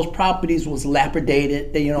 but those properties was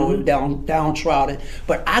lapidated, you know, downtrodden.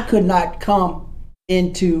 But I could not come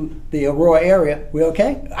into the Aurora area. We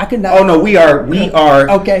okay? I could not. Oh no, we are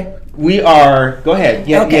okay. We are. Go ahead.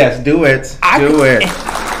 Yeah, Okay. Yes, do it. Do it.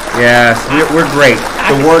 Yes, we're great.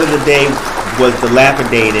 The word of the day was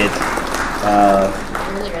dilapidated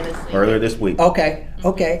earlier this week. Okay.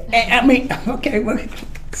 I mean, okay. Well,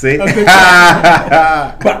 See? but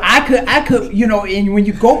I could, you know, and when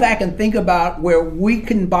you go back and think about where we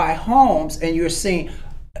can buy homes, and you're seeing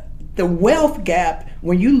the wealth gap,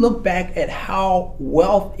 when you look back at how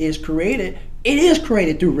wealth is created, it is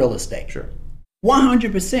created through real estate. Sure.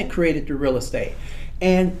 100% created through real estate.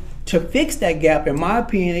 And to fix that gap, in my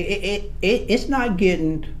opinion, it's not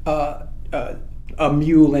getting a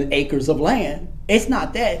mule and acres of land. It's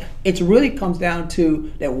not that. It really comes down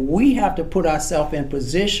to that we have to put ourselves in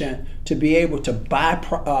position to be able to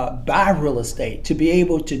buy real estate, to be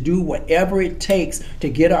able to do whatever it takes to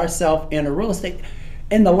get ourselves into real estate.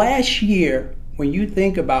 In the last year, when you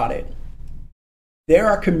think about it, there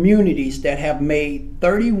are communities that have made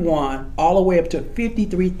 $31,000 all the way up to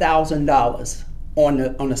 $53,000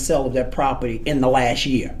 on the sale of their property in the last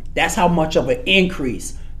year. That's how much of an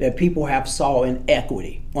increase that people have saw in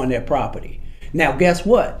equity on their property. Now, guess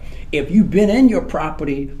what? If you've been in your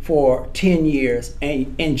property for 10 years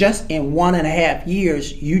and just in 1.5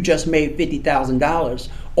 years, you just made $50,000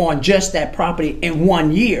 on just that property in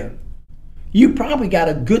 1 year, you probably got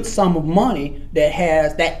a good sum of money that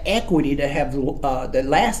has that equity that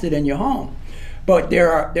lasted in your home. But there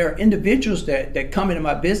are individuals that come into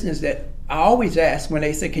my business that I always ask when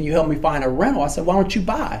they say, can you help me find a rental? I said, why don't you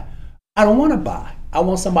buy? I don't want to buy. I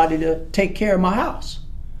want somebody to take care of my house.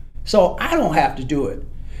 So I don't have to do it.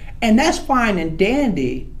 And that's fine and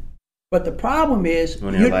dandy, but the problem is...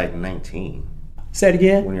 When you're like 19. Say it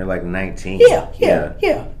again? When you're like 19. Yeah.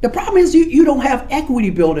 The problem is you don't have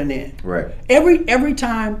equity building in. Right. Every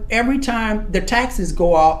time the taxes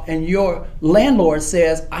go out and your landlord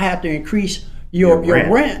says, I have to increase your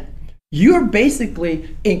rent, you're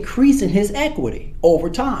basically increasing his equity over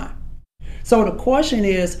time. So the question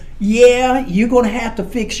is, you're going to have to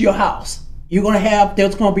fix your house.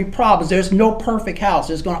 There's going to be problems. There's no perfect house.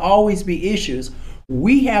 There's going to always be issues.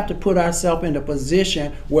 We have to put ourselves in a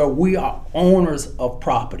position where we are owners of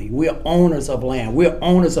property. We're owners of land. We're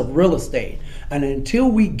owners of real estate. And until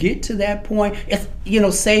we get to that point, it's,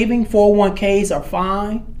 saving 401ks are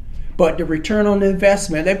fine, but the return on the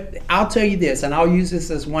investment, I'll tell you this, and I'll use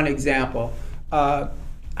this as one example.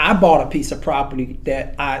 I bought a piece of property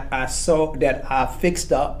that I sold, that I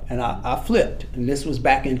fixed up and I flipped, and this was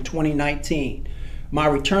back in 2019. My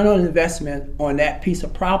return on investment on that piece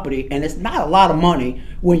of property, and it's not a lot of money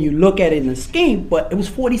when you look at it in the scheme, but it was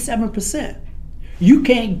 47%. You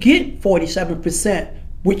can't get 47%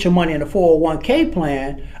 with your money in a 401k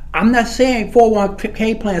plan. I'm not saying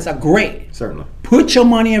 401k plans are great. Certainly. Put your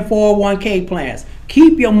money in 401k plans.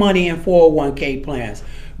 Keep your money in 401k plans.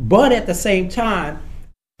 But at the same time,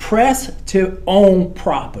 press to own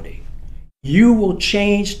property. You will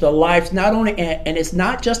change the lives, not only, and it's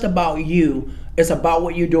not just about you, it's about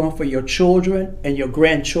what you're doing for your children and your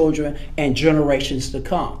grandchildren and generations to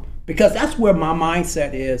come. Because that's where my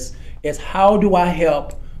mindset is how do I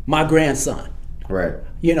help my grandson? Right.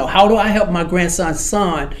 You know, how do I help my grandson's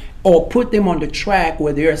son or put them on the track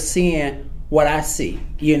where they're seeing what I see,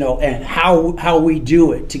 you know, and how we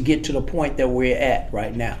do it to get to the point that we're at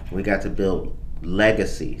right now. We got to build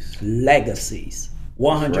legacies. Legacies.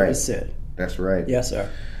 100%. That's right. Yes, sir.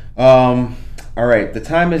 All right. The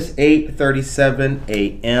time is 8:37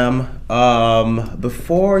 a.m.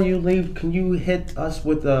 Before you leave, can you hit us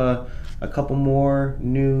with a couple more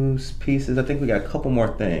news pieces? I think we got a couple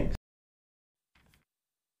more things.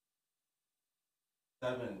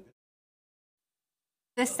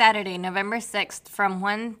 This Saturday, November 6th, from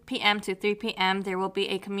 1 p.m. to 3 p.m., there will be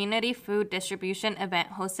a community food distribution event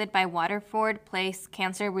hosted by Waterford Place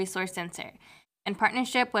Cancer Resource Center in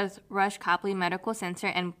partnership with Rush Copley Medical Center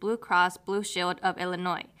and Blue Cross Blue Shield of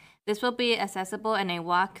Illinois. This will be accessible in a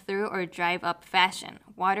walk-through or drive-up fashion.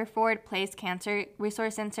 Waterford Place Cancer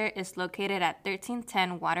Resource Center is located at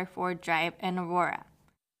 1310 Waterford Drive in Aurora.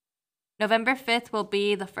 November 5th will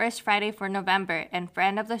be the first Friday for November, and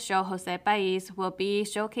friend of the show, Jose Pais, will be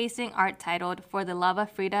showcasing art titled For the Love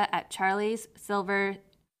of Frida at Charlie's Silver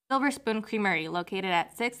Spoon Creamery, located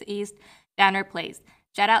at 6 East Danner Place.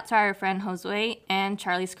 Shout out to our friend Josue and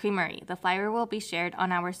Charlie's Creamery. The flyer will be shared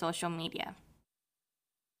on our social media.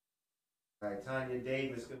 All right, Tanya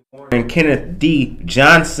Davis, good morning. And Kenneth D.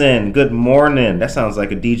 Johnson, good morning. That sounds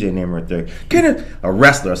like a DJ name right there. Kenneth, a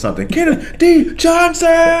wrestler or something. Kenneth D. Johnson!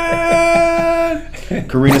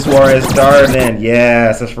 Karina Suarez Darden.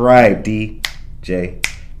 Yes, that's right. DJ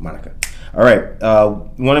Monica. All right,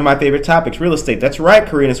 one of my favorite topics, real estate. That's right,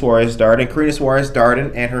 Karina Suarez Darden. Karina Suarez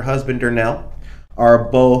Darden and her husband, Durnell, are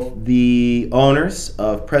both the owners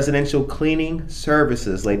of Presidential Cleaning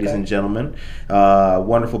Services, ladies and gentlemen.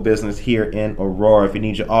 Wonderful business here in Aurora. If you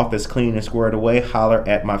need your office clean and squared away, holler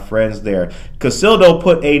at my friends there. Casildo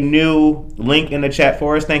put a new link in the chat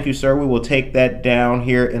for us. Thank you, sir. We will take that down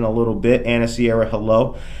here in a little bit. Anna Sierra,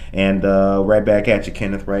 hello. And right back at you,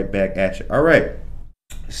 Kenneth. Right back at you. All right.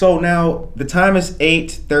 So now the time is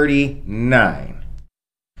 8:39.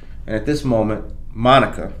 And at this moment,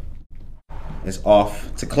 Monica is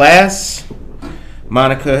off to class.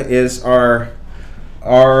 Monica is our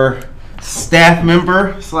staff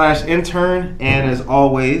member / intern, and as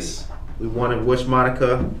always, we want to wish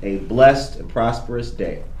Monica a blessed and prosperous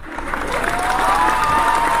day.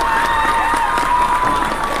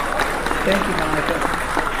 Thank you, Monica.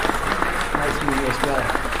 Nice to meet you as well.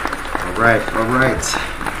 All right. It's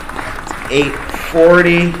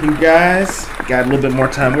 8:40, you guys. Got a little bit more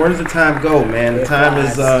time. Where does the time go, man? The time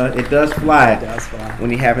is, it does fly. It does fly. When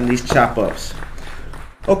you're having these chop-ups.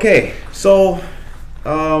 Okay, so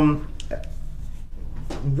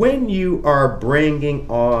when you are bringing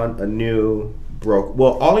on a new broker,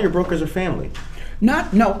 well, all of your brokers are family. No.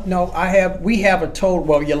 We have a total.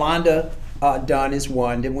 Well, Yolanda Dunn is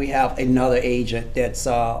one. Then we have another agent that's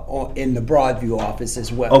in the Broadview office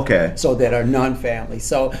as well. Okay. So that are non-family.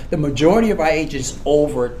 So the majority of our agents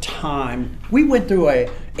over time, we went through a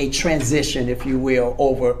transition, if you will,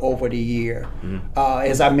 over the year. Mm-hmm.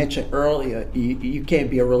 As I mentioned earlier, you can't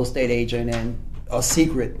be a real estate agent and a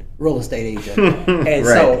secret real estate agent. And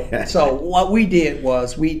right. so what we did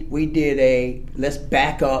was we did let's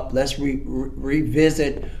back up, let's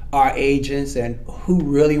revisit our agents and who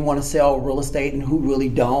really want to sell real estate and who really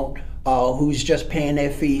don't, who's just paying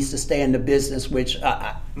their fees to stay in the business, which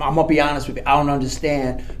I'm gonna be honest with you, I don't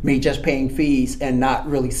understand me just paying fees and not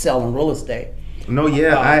really selling real estate. No,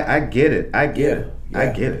 yeah, I get it. I get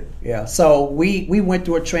it. Yeah. So we went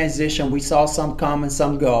through a transition. We saw some come and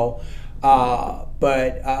some go.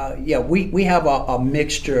 But we have a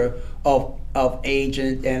mixture of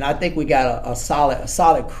agents, and I think we got a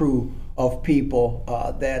solid crew of people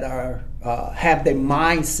that are have their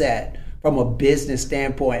mindset from a business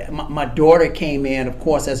standpoint. My daughter came in, of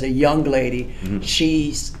course, as a young lady. Mm-hmm.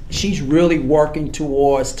 She's really working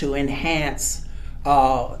towards to enhance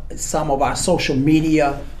some of our social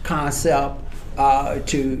media concept.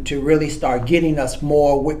 To really start getting us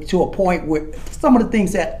more to a point where some of the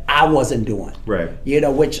things that I wasn't doing, right? You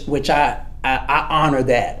know, which I I honor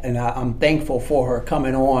that, and I'm thankful for her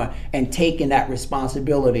coming on and taking that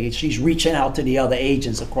responsibility. She's reaching out to the other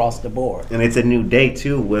agents across the board. And it's a new day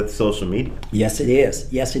too with social media. Yes, it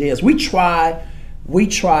is. Yes, it is. We tried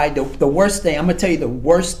the worst thing. I'm gonna tell you the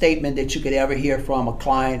worst statement that you could ever hear from a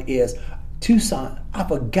client is, Tucson, I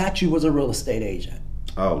forgot you was a real estate agent.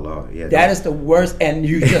 Oh Lord, yeah. That is the worst. And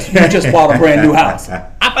you just bought a brand new house.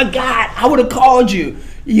 I forgot. I would have called you.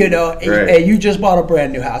 You know, and you just bought a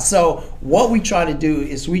brand new house. So what we try to do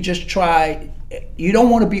is we just try. You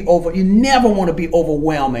don't want to be you never want to be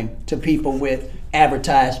overwhelming to people with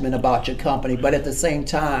advertisement about your company, but at the same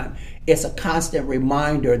time, it's a constant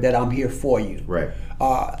reminder that I'm here for you. Right.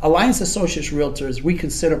 Alliance Associates Realtors, we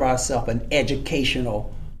consider ourselves an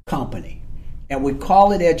educational company. And we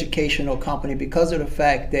call it educational company because of the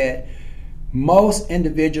fact that most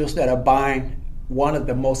individuals that are buying one of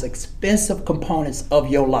the most expensive components of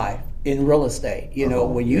your life in real estate, you know,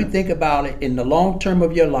 when you think about it in the long term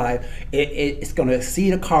of your life, it's going to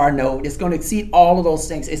exceed a car note. It's going to exceed all of those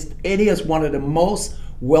things. It is one of the most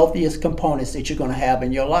wealthiest components that you're going to have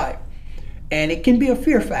in your life. And it can be a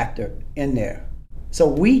fear factor in there. So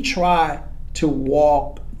we try to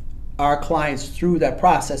walk our clients through that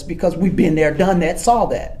process because we've been there, done that, saw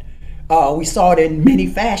that. We saw it in many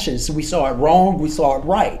fashions. We saw it wrong, we saw it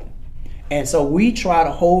right. And so we try to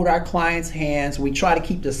hold our clients' hands. We try to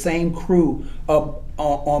keep the same crew up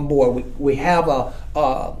on board. We have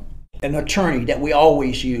an attorney that we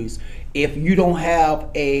always use. If you don't have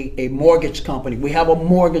a mortgage company, we have a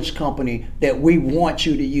mortgage company that we want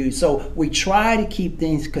you to use. So we try to keep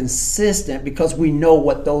things consistent because we know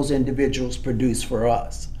what those individuals produce for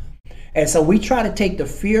us. And so we try to take the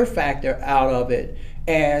fear factor out of it.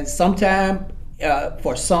 And sometimes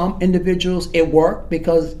for some individuals it worked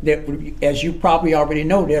because, as you probably already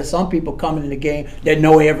know, there are some people coming in the game that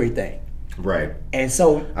know everything. Right. And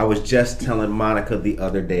so I was just telling Monica the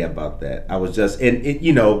other day about that. I was just, and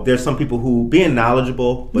you know, there's some people who being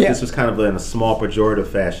knowledgeable, but this was kind of in a small pejorative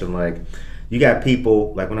fashion. Like, you got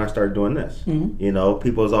people, like when I started doing this, you know,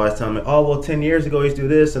 people was always telling me, oh, well, 10 years ago I used to do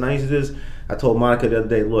this and I used to do this. I told Monica the other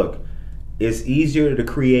day, look, it's easier to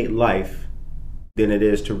create life than it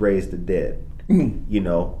is to raise the dead. You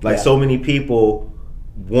know, like so many people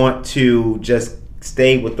want to just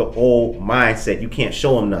stay with the old mindset. You can't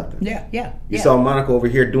show them nothing. You saw Monica over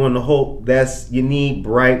here doing the whole, you need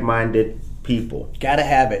bright-minded people. Gotta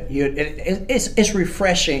have it. It's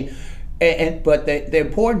refreshing. But the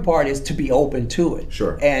important part is to be open to it.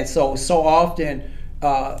 Sure. And so often,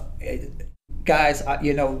 guys,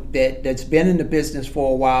 you know, that's been in the business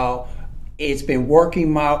for a while, it's been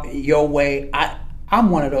working your way. I'm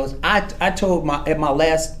one of those. I told at my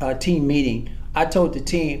last team meeting, I told the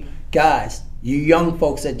team, guys, you young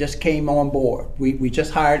folks that just came on board, we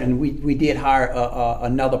just hired, and we did hire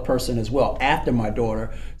another person as well after my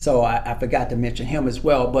daughter. So I forgot to mention him as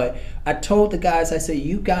well. But I told the guys, I said,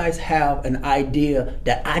 you guys have an idea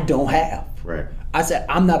that I don't have. Right. I said,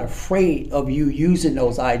 I'm not afraid of you using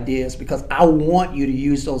those ideas because I want you to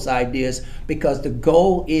use those ideas because the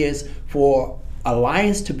goal is for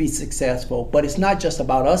Alliance to be successful, but it's not just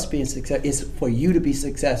about us being successful, it's for you to be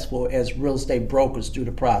successful as real estate brokers through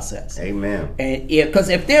the process. Amen. And because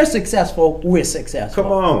if they're successful, we're successful.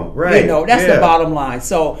 Come on, right. You know, that's the bottom line.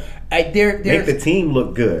 So make the team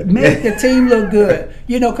look good. Make the team look good.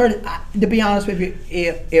 You know, Curtis, to be honest with you,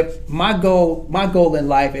 if my goal in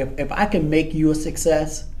life, if I can make you a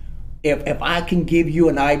success, if I can give you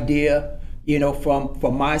an idea, you know,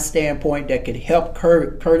 from my standpoint that could help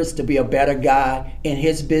Curtis to be a better guy in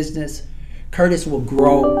his business, Curtis will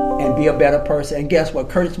grow and be a better person. And guess what?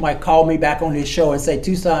 Curtis might call me back on his show and say,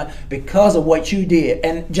 Tucson, because of what you did,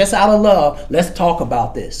 and just out of love, let's talk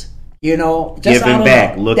about this. You know, just giving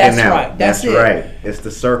back, looking That's out. Right. That's right. It's the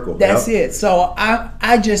circle. That's it. So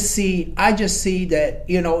I just see that,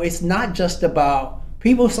 you know, it's not just about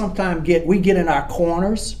people. Sometimes we get in our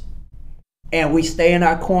corners. And we stay in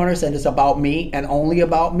our corners, and it's about me and only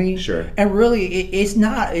about me. Sure. And really, it's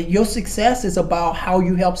not. Your success is about how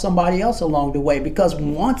you help somebody else along the way. Because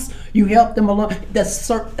once you help them along, it's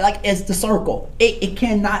the circle. It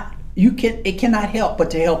cannot help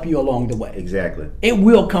but to help you along the way. Exactly. It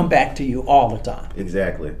will come back to you all the time.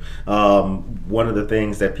 Exactly. One of the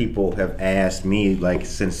things that people have asked me, like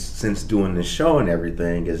since doing this show and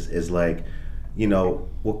everything, is like, you know,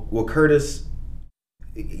 well, Curtis,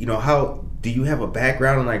 you know, how do you have a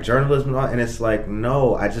background in like journalism and all? And it's like,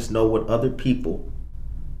 no, I just know what other people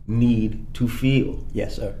need to feel.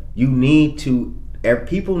 Yes, sir.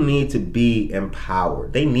 People need to be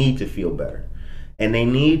empowered. They need to feel better. And they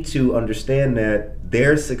need to understand that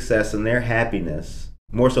their success and their happiness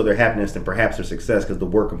more so their happiness than perhaps their success, because the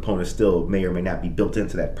work component still may or may not be built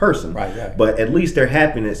into that person. Right. But at least their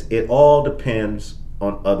happiness, it all depends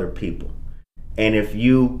on other people. And if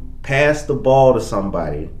you pass the ball to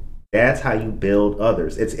somebody, that's how you build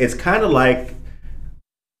others. It's kind of like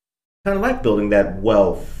building that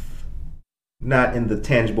wealth, not in the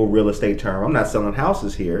tangible real estate term. I'm not selling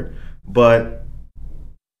houses here, but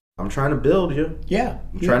I'm trying to build you. Yeah.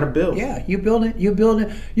 I'm trying to build. Yeah, you're building,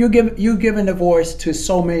 you're giving a voice to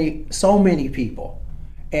so many people.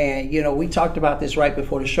 And you know, we talked about this right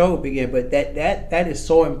before the show began, but that is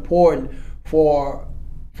so important for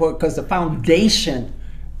because the foundation,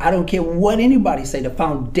 I don't care what anybody say, the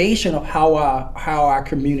foundation of how our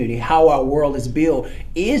community, how our world is built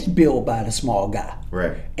by the small guy.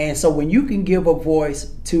 Right. And so when you can give a voice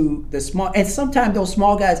to the small, and sometimes those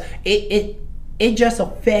small guys, it just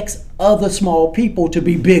affects other small people to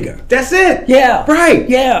be bigger. That's it. Yeah. Right.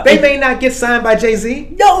 Yeah. They may not get signed by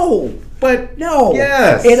Jay-Z. No. But no.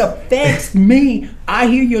 Yes. It affects me. I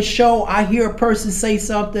hear your show. I hear a person say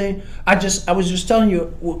something. I was just telling you,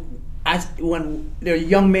 when there's a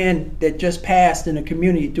young man that just passed in the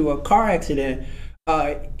community through a car accident,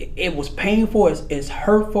 it was painful. It's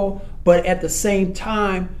hurtful. But at the same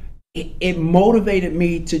time, it motivated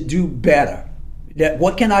me to do better. That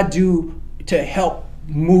what can I do to help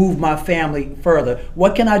move my family further?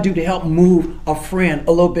 What can I do to help move a friend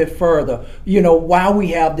a little bit further? You know, while we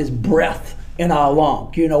have this breath in our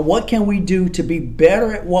lung, you know, what can we do to be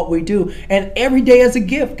better at what we do? And every day is a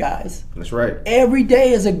gift, guys. That's right. Every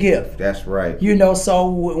day is a gift. That's right. You know, so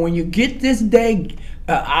when you get this day,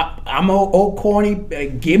 I'm old corny,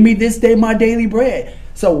 give me this day my daily bread.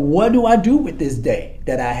 So what do I do with this day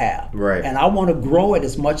that I have? Right. And I want to grow it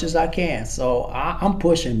as much as I can. So I'm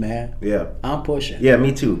pushing, man. Yeah. I'm pushing. Yeah,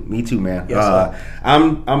 me too, man. Yes, sir.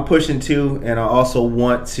 I'm pushing too, and I also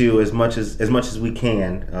want to as much as we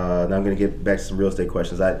can. Now I'm going to get back to some real estate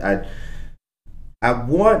questions. I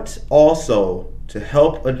want also to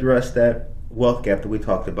help address that wealth gap that we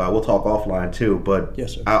talked about. We'll talk offline too, but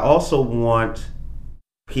yes, sir. I also want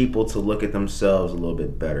people to look at themselves a little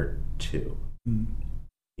bit better too. Mm.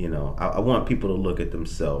 You know, I want people to look at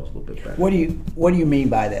themselves a little bit better. What do you mean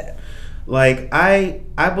by that? Like I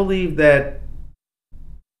believe that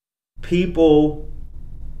people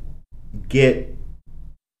get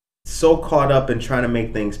so caught up in trying to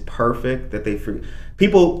make things perfect that they forget.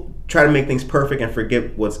 People try to make things perfect and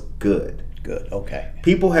forget what's good. Good. Okay.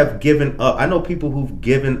 People have given up. I know people who've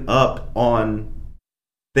given up on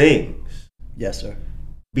things. Yes, sir.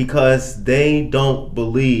 Because they don't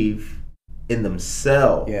believe in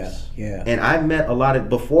themselves. Yeah. And I met a lot of,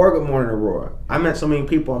 before Good Morning Aurora, I met so many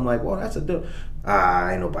people, I'm like, well, that's a dude.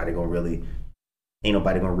 Ain't nobody gonna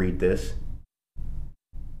read this.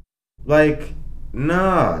 Like,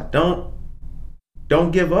 nah, don't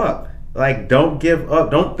give up. Like, don't give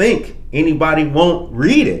up. Don't think anybody won't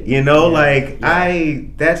read it. You know,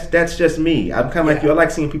 that's just me. I'm kind of like you. I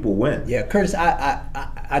like seeing people win. Yeah, Curtis,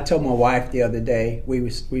 I told my wife the other day, we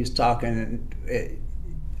was talking, and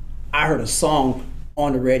I heard a song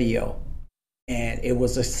on the radio, and it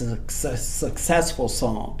was a successful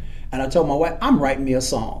song. And I told my wife, I'm writing me a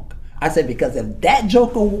song. I said, because if that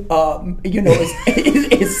joker,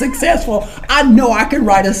 is successful, I know I can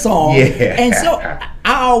write a song. Yeah. And so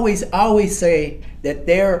I always say that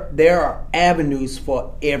there are avenues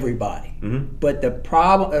for everybody. Mm-hmm. But the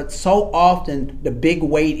problem, so often the big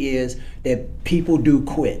weight is that people do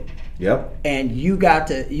quit. Yep. And we got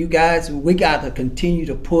to continue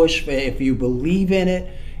to push for, if you believe in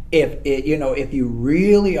it, if you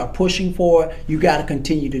really are pushing for it, you got to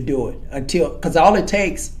continue to do it because all it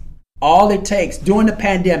takes during the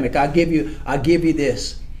pandemic, I'll give you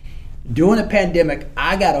this. During the pandemic,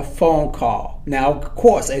 I got a phone call. Now, of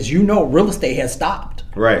course, as you know, real estate has stopped.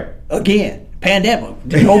 Right. Again, pandemic,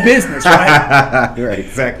 no business, right? Right,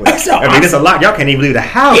 exactly. So I mean, it's a lot. Y'all can't even leave the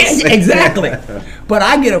house. Yeah, exactly. But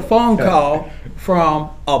I get a phone call from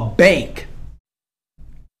a bank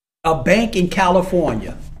in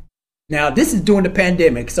California. Now, this is during the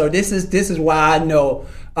pandemic, so this is why I know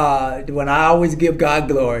when I always give God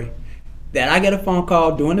glory, that I get a phone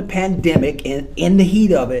call during the pandemic and in the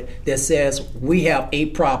heat of it that says we have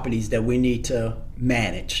 8 properties that we need to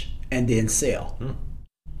manage and then sell.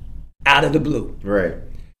 Out of the blue. Right.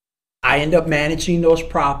 I end up managing those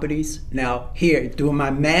properties. Now, here, through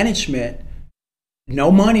my management, no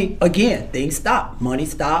money. Again, things stopped. Money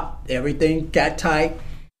stopped. Everything got tight.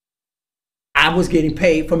 I was getting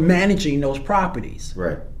paid for managing those properties.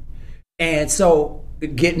 Right. And so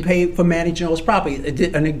getting paid for managing those properties.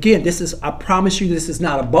 And again, I promise you, this is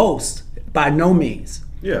not a boast by no means.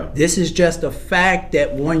 Yeah. This is just a fact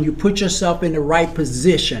that when you put yourself in the right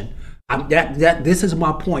position, this is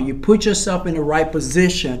my point. You put yourself in the right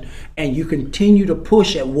position and you continue to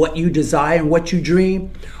push at what you desire and what you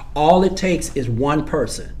dream. All it takes is one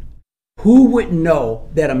person. Who would know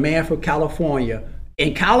that a man from California,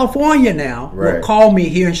 in California now, will call me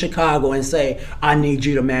here in Chicago and say, I need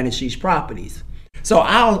you to manage these properties. So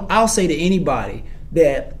I'll say to anybody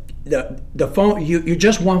that the phone, you're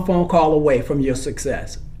just one phone call away from your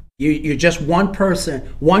success. You're just one person,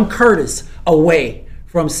 one Curtis away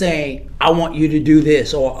from saying, I want you to do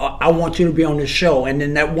this, or I want you to be on the show, and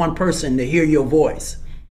then that one person to hear your voice.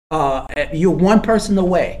 You're one person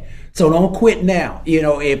away. So don't quit now. You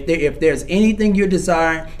know, if there's anything you're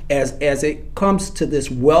desiring as it comes to this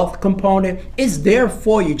wealth component, it's there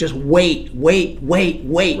for you. Just wait. Right.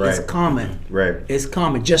 It's coming. Right. It's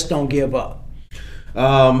coming. Just don't give up.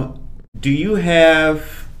 Do you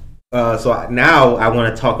have, so now I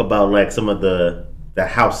want to talk about like some of the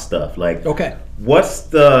house stuff. Like, okay.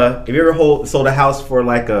 Have you ever sold a house for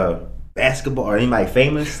like a basketball or anybody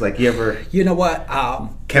famous? Like, you ever? You know what?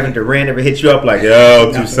 Kevin Durant ever hit you up like,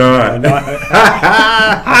 yo, Tucson?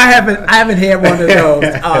 I haven't had one of those.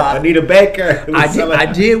 I need a banker.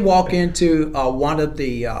 I did walk into one of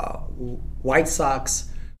the White Sox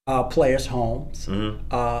players' homes, and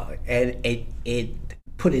it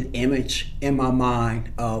put an image in my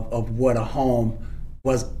mind of what a home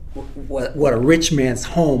was. What a rich man's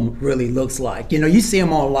home really looks like. You know, you see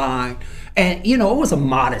them online, and you know it was a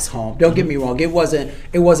modest home. Don't get me wrong; it wasn't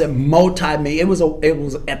multi-million. It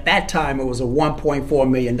was at that time it was a $1.4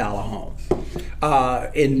 million home.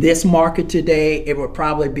 In this market today, it would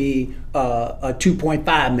probably be a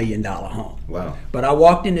 $2.5 million home. Wow! But I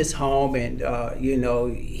walked in this home, and you know,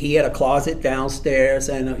 he had a closet downstairs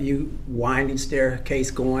and a winding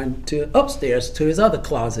staircase going to upstairs to his other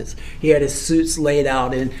closets. He had his suits laid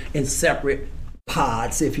out in separate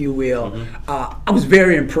pods, if you will. I was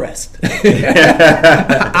very impressed.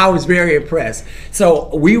 I was very impressed.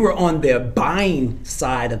 So we were on the buying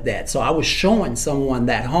side of that. So I was showing someone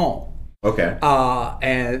that home. Okay.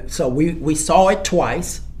 And so we saw it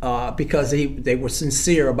twice because they were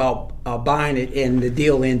sincere about buying it, and the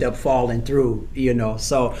deal ended up falling through, you know.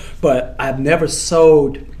 So, but I've never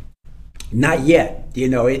sold, not yet. You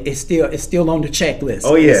know, it's still on the checklist.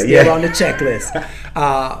 Oh yeah, it's still on the checklist.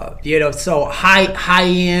 You know, so high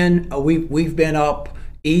end. We've been up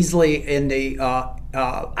easily in the.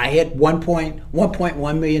 I had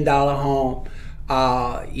 $1.1 million home.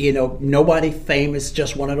 You know, nobody famous,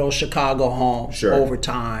 just one of those Chicago homes. Over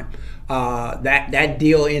time. That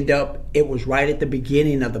deal ended up, it was right at the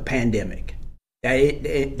beginning of the pandemic.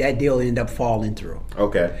 That deal ended up falling through.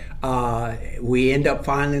 Okay. We end up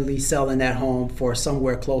finally selling that home for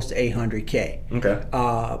somewhere close to $800K. Okay.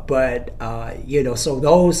 But you know, so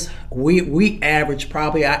those we average,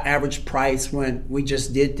 probably our average price when we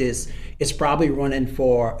just did this, it's probably running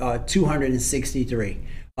for $263.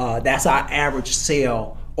 That's our average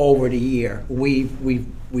sale over the year. We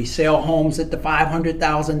sell homes at the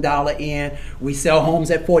 $500,000 end. We sell homes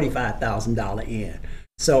at $45,000 end.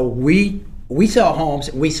 So we sell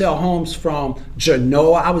homes. We sell homes from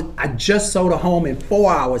Genoa. I just sold a home in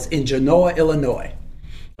 4 hours in Genoa, Illinois.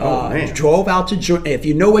 Man. Drove out to, if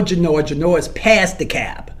you know what Genoa is past the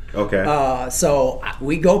cab. Okay. So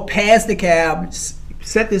we go past the cab,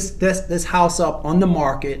 set this house up on the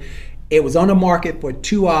market. It was on the market for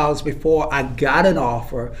 2 hours before I got an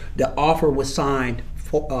offer. The offer was signed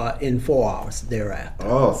in 4 hours thereafter.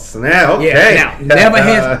 Oh snap! Okay. Yeah.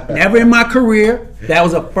 Now, never in my career. That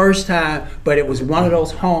was the first time, but it was one of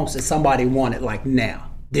those homes that somebody wanted like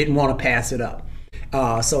now. Didn't want to pass it up.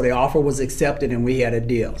 So the offer was accepted, and we had a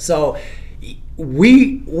deal. So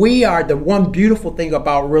we are, the one beautiful thing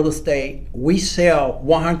about real estate. We sell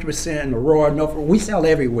 100% in Aurora, Norfolk. We sell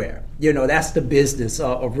everywhere. You know, that's the business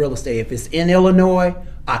of real estate. If it's in Illinois,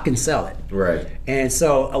 I can sell it. Right. And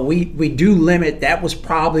so we do limit. That was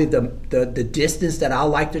probably the distance that I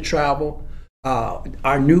like to travel.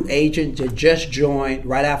 Our new agent that just joined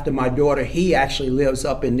right after my daughter, he actually lives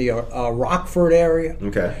up in the Rockford area.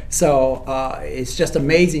 Okay. So it's just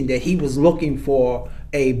amazing that he was looking for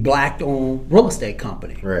a black-owned real estate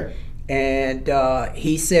company. Right. And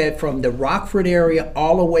he said from the Rockford area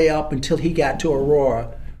all the way up until he got to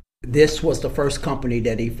Aurora, this was the first company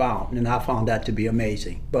that he found, and I found that to be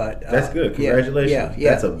amazing. But that's good. Congratulations.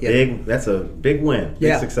 Yeah, that's a big win.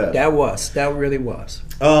 Big success. That really was.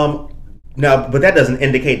 Now, but that doesn't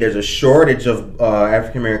indicate there's a shortage of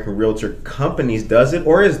African American realtor companies, does it,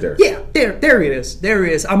 or is there? Yeah, there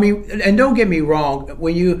is. I mean, and don't get me wrong,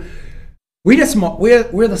 when you We're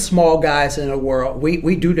the small guys in the world.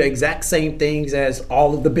 We do the exact same things as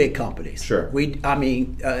all of the big companies. Sure.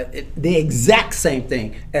 The exact same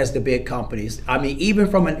thing as the big companies. I mean,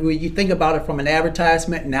 even when you think about it from an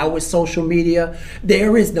advertisement, now with social media,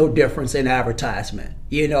 there is no difference in advertisement.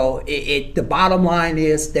 You know, the bottom line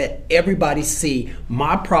is that everybody see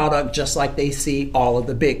my product just like they see all of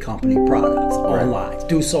the big company products online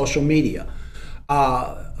through social media.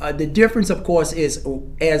 The difference, of course, is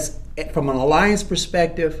from an alliance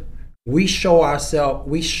perspective, we show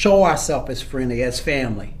ourselves as friendly, as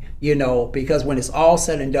family. You know, because when it's all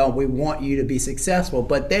said and done, we want you to be successful.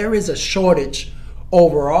 But there is a shortage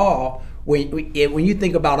overall when you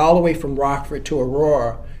think about all the way from Rockford to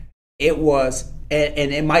Aurora. It was,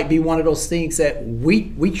 and it might be one of those things that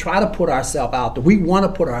we try to put ourselves out there. We want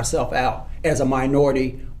to put ourselves out as a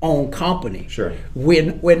minority-owned company. Sure.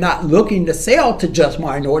 We're not looking to sell to just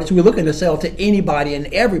minorities. We're looking to sell to anybody and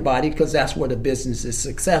everybody because that's where the business is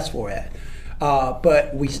successful at.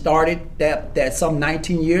 But we started that some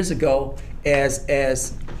 19 years ago as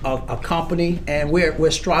a company, and we're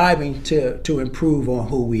striving to improve on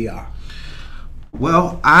who we are.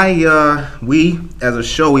 Well, we as a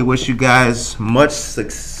show, we wish you guys much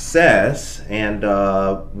success. And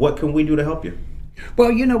what can we do to help you?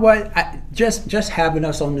 Well, you know what? Just having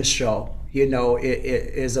us on the show, you know, it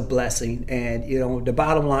is a blessing. And, you know, the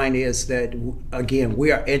bottom line is that, again,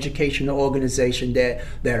 we are an educational organization that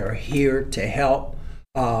are here to help,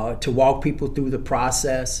 to walk people through the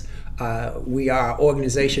process. We are an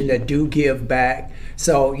organization that do give back.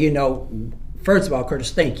 So, you know, first of all,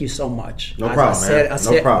 Curtis, thank you so much. No problem, man.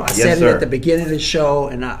 No problem. I said it at the beginning of the show,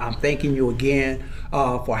 and I'm thanking you again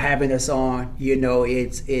for having us on. You know,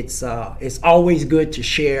 it's always good to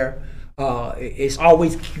share. It's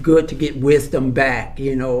always good to get wisdom back.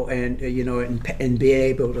 You know, and be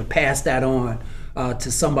able to pass that on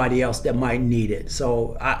to somebody else that might need it.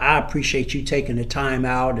 So I appreciate you taking the time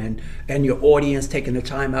out and your audience taking the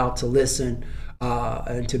time out to listen.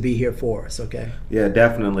 And to be here for us, okay? Yeah,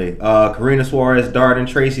 definitely. Karina Suarez, Darden,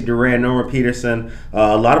 Tracy Duran, Norma Peterson,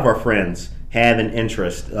 a lot of our friends have an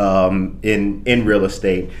interest in real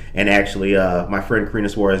estate. And actually, my friend Karina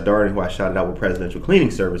Suarez Darden, who I shouted out with Presidential Cleaning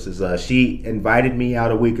Services, she invited me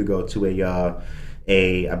out a week ago to I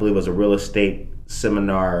believe it was a real estate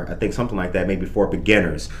seminar, I think something like that, maybe for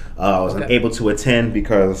beginners. I was unable to attend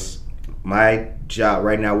because my job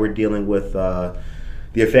right now, we're dealing with the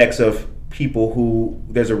effects of people who,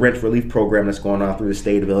 there's a rent relief program that's going on through the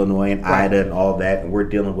state of Illinois and Ida and all that, and we're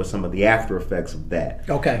dealing with some of the after effects of that.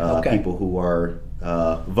 People who are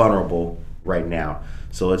vulnerable right now.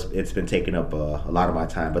 So it's been taking up a lot of my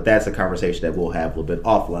time, but that's a conversation that we'll have a little bit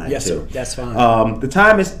offline too. Yes, sir. That's fine. The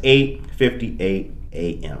time is 8:58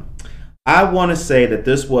 a.m. I want to say that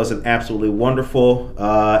this was an absolutely wonderful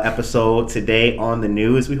episode today on the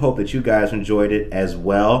news. We hope that you guys enjoyed it as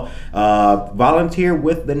well. Volunteer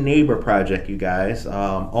with the Neighbor Project, you guys.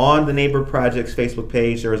 On the Neighbor Project's Facebook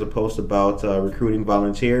page, there is a post about recruiting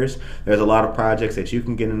volunteers. There's a lot of projects that you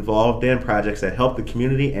can get involved in, projects that help the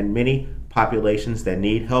community and many populations that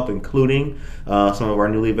need help, including some of our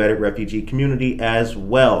newly vetted refugee community as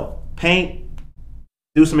well. Paint,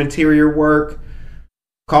 do some interior work,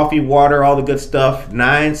 coffee, water, all the good stuff.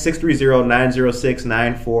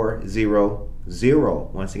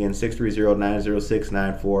 630-906-9400. Once again,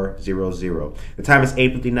 630-906-9400. The time is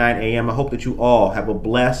 8:59 a.m. I hope that you all have a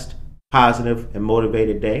blessed, positive, and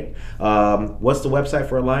motivated day. What's the website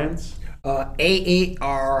for Alliance?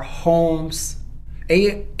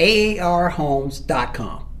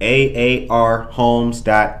 AARhomes.com.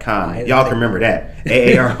 AARhomes.com. Y'all can remember that.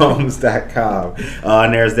 AARhomes.com.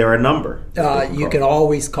 And there's a number. You can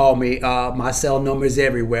always call me. My cell number is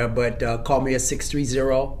everywhere, but call me at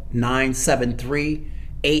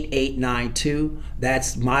 630-973-8892.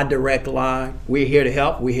 That's my direct line. We're here to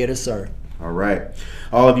help. We're here to serve. All right.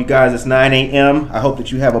 All of you guys, it's 9 a.m. I hope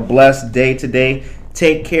that you have a blessed day today.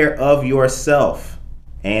 Take care of yourself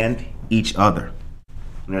and each other.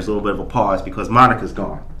 And there's a little bit of a pause because Monica's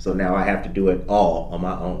gone. So now I have to do it all on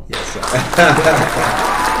my own. Yes, sir.